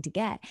it's going to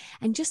get.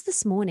 And just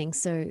this morning,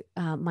 so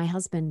my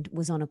husband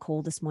was on a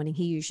call this morning.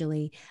 He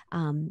usually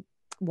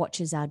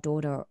watches our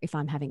daughter if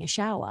I'm having a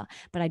shower,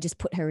 but I just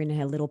put her in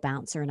her little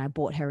bouncer and I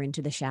brought her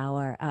into the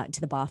shower, to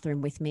the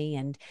bathroom with me.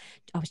 And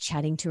I was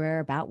chatting to her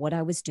about what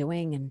I was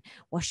doing and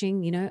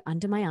washing,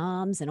 under my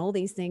arms and all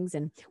these things.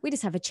 And we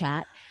just have a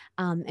chat.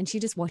 And she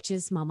just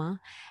watches mama.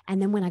 And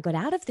then when I got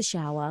out of the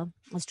shower,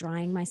 I was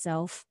drying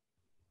myself,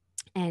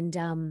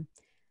 and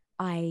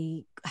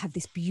I have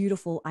this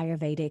beautiful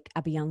Ayurvedic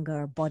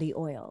Abhyanga body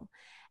oil.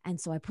 And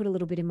so I put a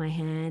little bit in my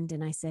hand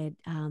and I said,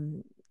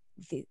 I'm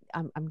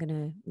going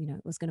to,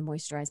 was going to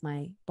moisturize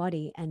my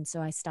body. And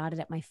so I started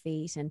at my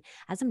feet. And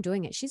as I'm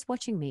doing it, she's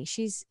watching me.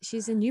 She's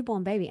a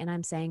newborn baby. And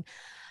I'm saying,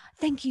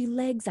 thank you,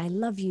 legs. I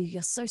love you.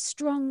 You're so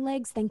strong,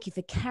 legs. Thank you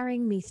for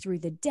carrying me through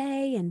the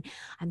day. And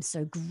I'm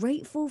so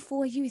grateful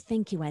for you.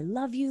 Thank you. I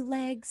love you,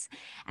 legs.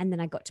 And then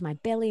I got to my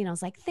belly and I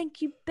was like,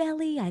 thank you,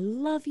 belly. I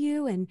love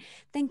you. And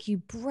thank you,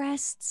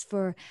 breasts,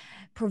 for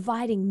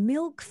providing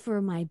milk for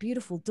my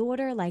beautiful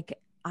daughter. Like,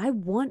 I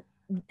want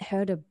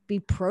her to be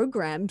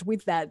programmed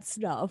with that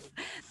stuff.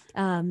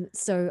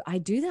 So I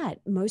do that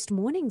most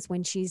mornings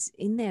when she's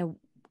in there.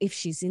 If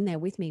she's in there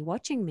with me,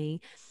 watching me,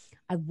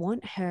 I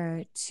want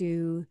her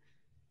to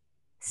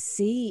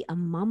see a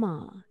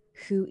mama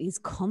who is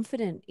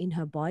confident in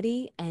her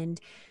body and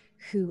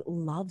who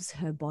loves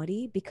her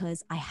body,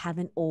 because I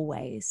haven't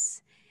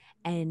always.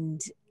 And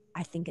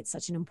I think it's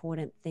such an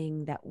important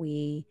thing that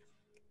we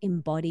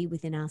embody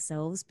within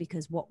ourselves,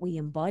 because what we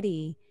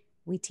embody,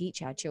 we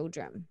teach our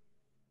children.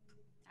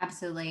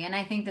 Absolutely. And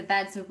I think that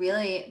that's a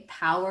really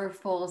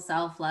powerful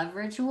self love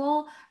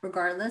ritual,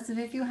 regardless of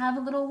if you have a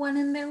little one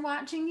in there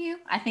watching you.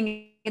 I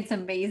think it's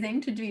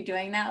amazing to be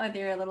doing that with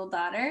your little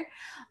daughter.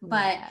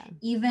 But Yeah.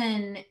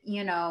 even,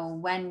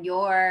 when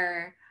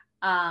you're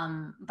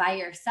by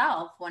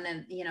yourself, one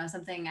of,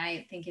 something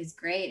I think is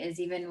great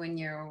is, even when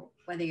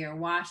whether you're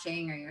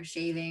washing or you're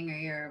shaving or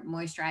you're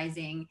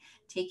moisturizing,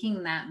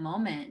 taking that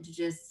moment to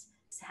just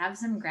have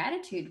some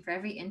gratitude for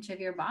every inch of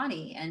your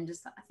body, and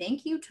just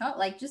thank you to,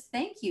 like, just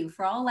thank you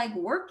for all, like,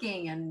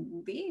 working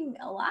and being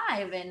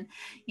alive. And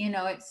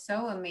it's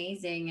so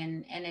amazing.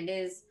 And it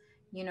is,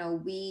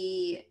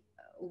 we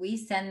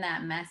send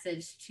that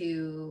message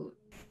to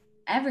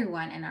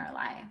everyone in our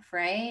life,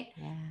 right?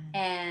 Yeah.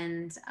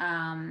 And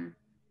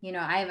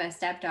I have a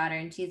stepdaughter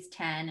and she's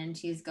 10 and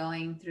she's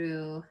going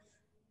through,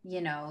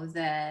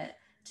 the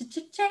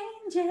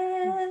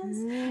changes.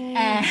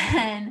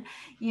 And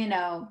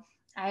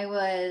I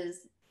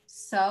was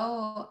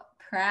so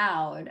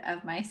proud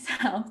of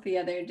myself the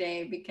other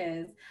day,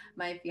 because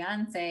my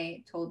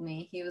fiance told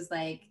me, he was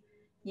like,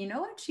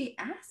 what she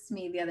asked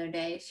me the other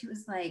day? She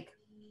was like,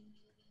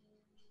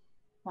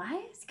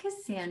 why is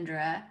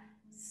Cassandra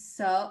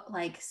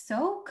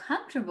so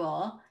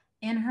comfortable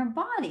in her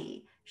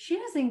body. She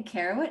doesn't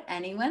care what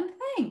anyone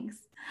thinks.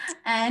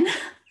 And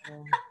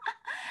Oh,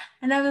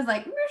 and I was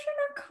like, mission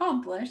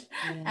accomplished.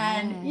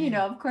 And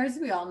yeah. of course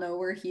we all know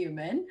we're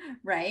human,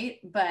 right?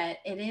 But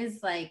it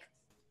is like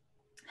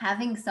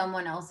having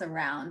someone else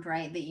around,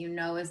 right,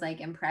 that is like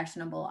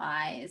impressionable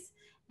eyes,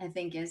 I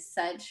think is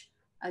such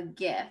a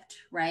gift,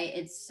 right?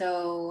 It's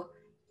so,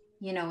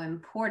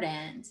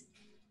 important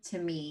to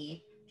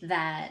me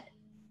that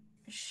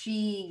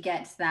she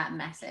gets that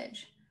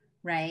message,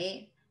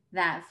 right?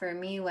 That for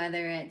me,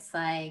 whether it's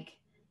like,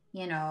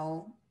 you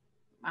know,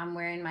 I'm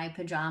wearing my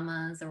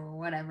pajamas or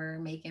whatever,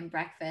 making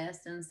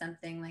breakfast and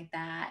something like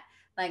that.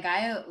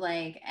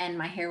 And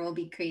my hair will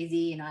be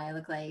crazy. I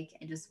look like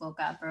I just woke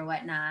up or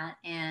whatnot.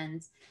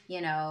 And,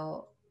 you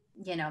know,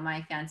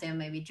 my fiance will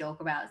maybe joke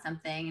about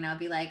something and I'll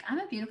be like, I'm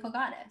a beautiful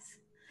goddess.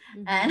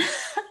 And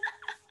Mm-hmm.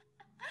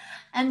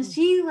 and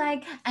she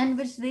like, and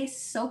which they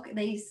soak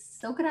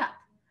it up,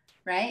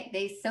 right?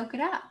 They soak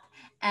it up.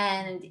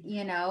 And,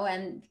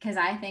 and because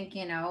I think,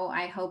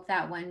 I hope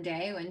that one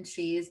day when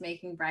she's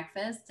making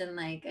breakfast in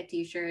like a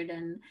t-shirt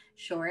and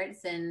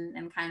shorts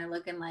and kind of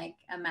looking like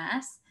a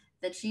mess,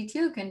 that she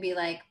too can be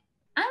like,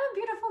 I'm a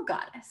beautiful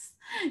goddess.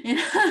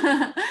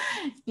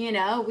 you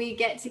know we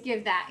get to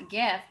give that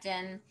gift.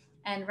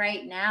 And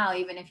right now,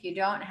 even if you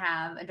don't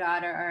have a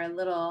daughter or a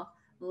little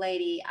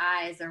lady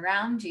eyes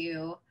around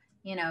you,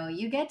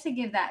 you get to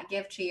give that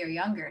gift to your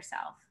younger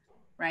self,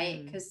 right?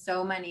 Mm. Because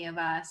so many of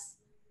us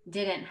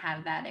didn't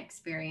have that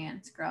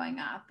experience growing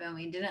up and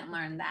we didn't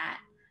learn that.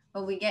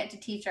 But we get to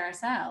teach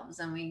ourselves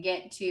and we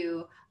get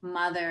to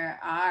mother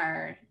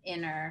our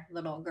inner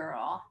little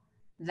girl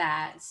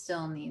that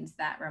still needs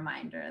that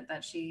reminder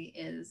that she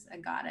is a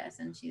goddess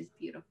and she's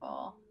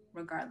beautiful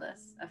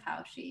regardless of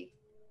how she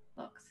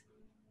looks.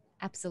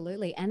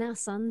 Absolutely. And our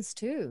sons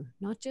too,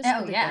 not just Oh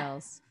for the yeah,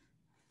 girls.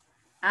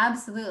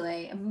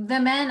 absolutely. The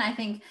men, I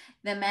think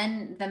the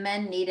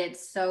men need it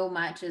so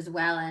much as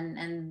well,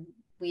 and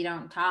we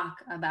don't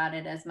talk about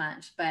it as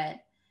much, but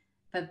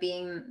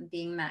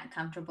being that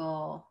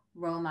comfortable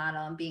role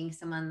model and being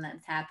someone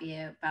that's happy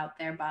about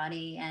their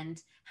body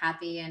and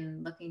happy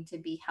and looking to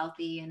be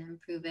healthy and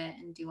improve it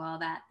and do all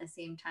that at the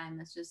same time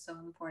is just so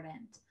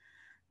important.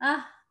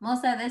 Ah,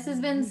 Melissa, this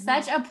has been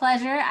such a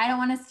pleasure. I don't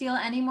want to steal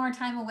any more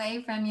time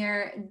away from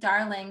your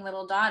darling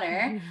little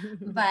daughter,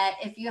 but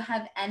if you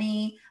have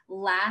any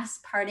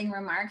last parting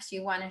remarks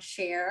you want to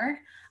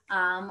share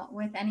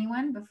with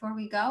anyone before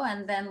we go,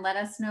 and then let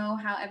us know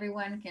how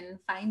everyone can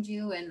find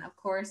you. And of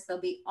course,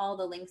 there'll be all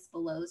the links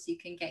below so you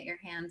can get your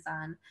hands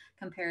on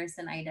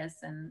Comparisonitis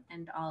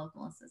and all of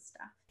Melissa's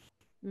stuff.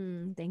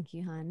 Thank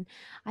you, hun.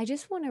 I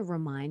just want to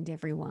remind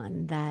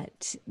everyone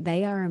that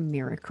they are a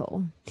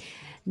miracle.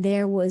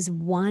 There was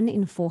 1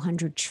 in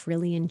 400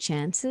 trillion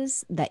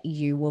chances that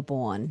you were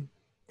born.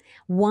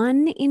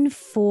 1 in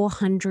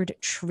 400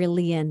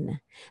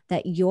 trillion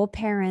that your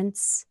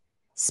parents'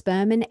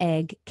 sperm and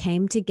egg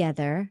came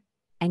together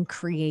and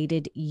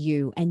created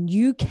you, and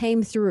you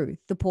came through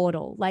the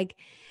portal. Like,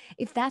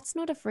 if that's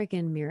not a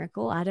freaking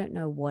miracle, I don't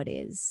know what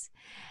is.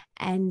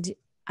 And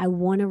I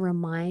want to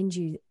remind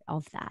you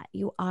of that.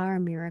 You are a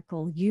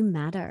miracle. You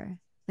matter.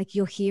 Like,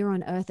 you're here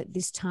on earth at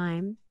this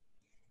time,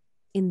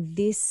 in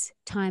this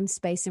time,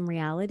 space, and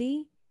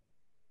reality.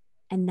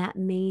 And that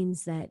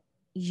means that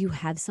you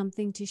have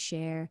something to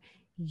share.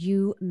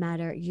 You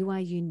matter. You are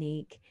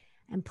unique.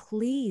 And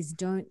please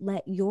don't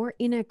let your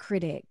inner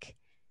critic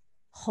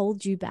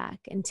hold you back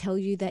and tell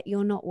you that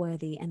you're not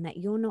worthy and that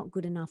you're not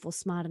good enough or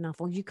smart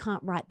enough or you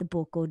can't write the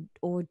book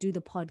or do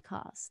the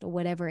podcast or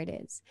whatever it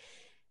is,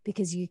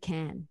 because you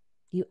can.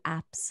 You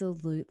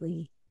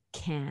absolutely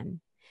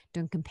can.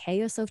 Don't compare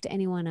yourself to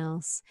anyone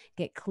else.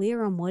 Get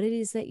clear on what it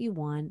is that you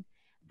want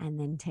and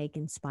then take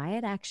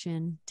inspired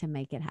action to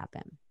make it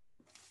happen.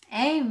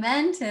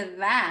 Amen to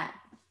that.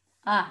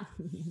 Ah,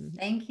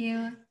 thank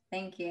you.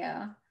 Thank you.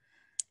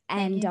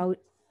 Thank And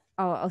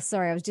you.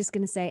 sorry, I was just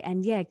going to say,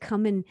 and yeah,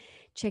 come and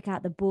check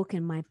out the book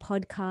and my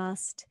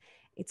podcast.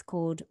 It's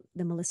called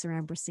The Melissa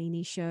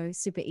Ambrosini Show.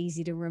 Super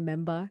easy to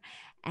remember.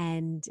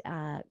 And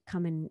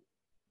come and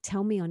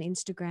tell me on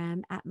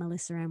Instagram at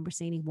Melissa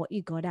Ambrosini what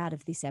you got out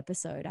of this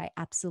episode. I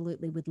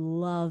absolutely would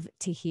love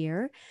to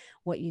hear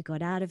what you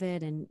got out of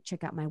it. And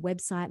check out my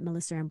website,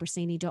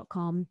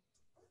 melissaambrosini.com.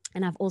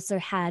 And I've also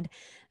had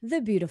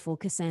the beautiful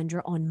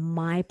Cassandra on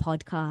my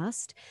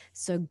podcast.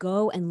 So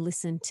go and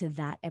listen to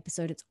that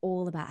episode. It's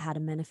all about how to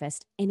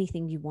manifest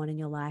anything you want in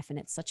your life. And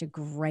it's such a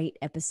great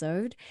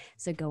episode.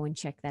 So go and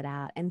check that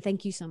out. And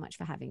thank you so much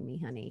for having me,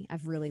 honey.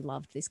 I've really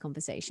loved this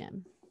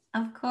conversation.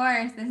 Of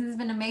course, this has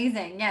been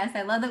amazing. Yes,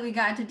 I love that we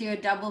got to do a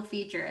double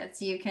feature.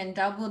 So you can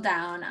double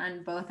down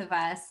on both of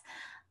us.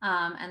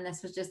 And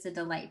this was just a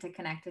delight to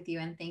connect with you.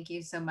 And thank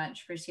you so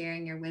much for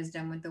sharing your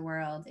wisdom with the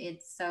world.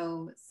 It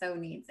so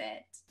needs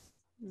it.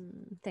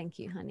 Thank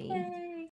you, honey. Yay.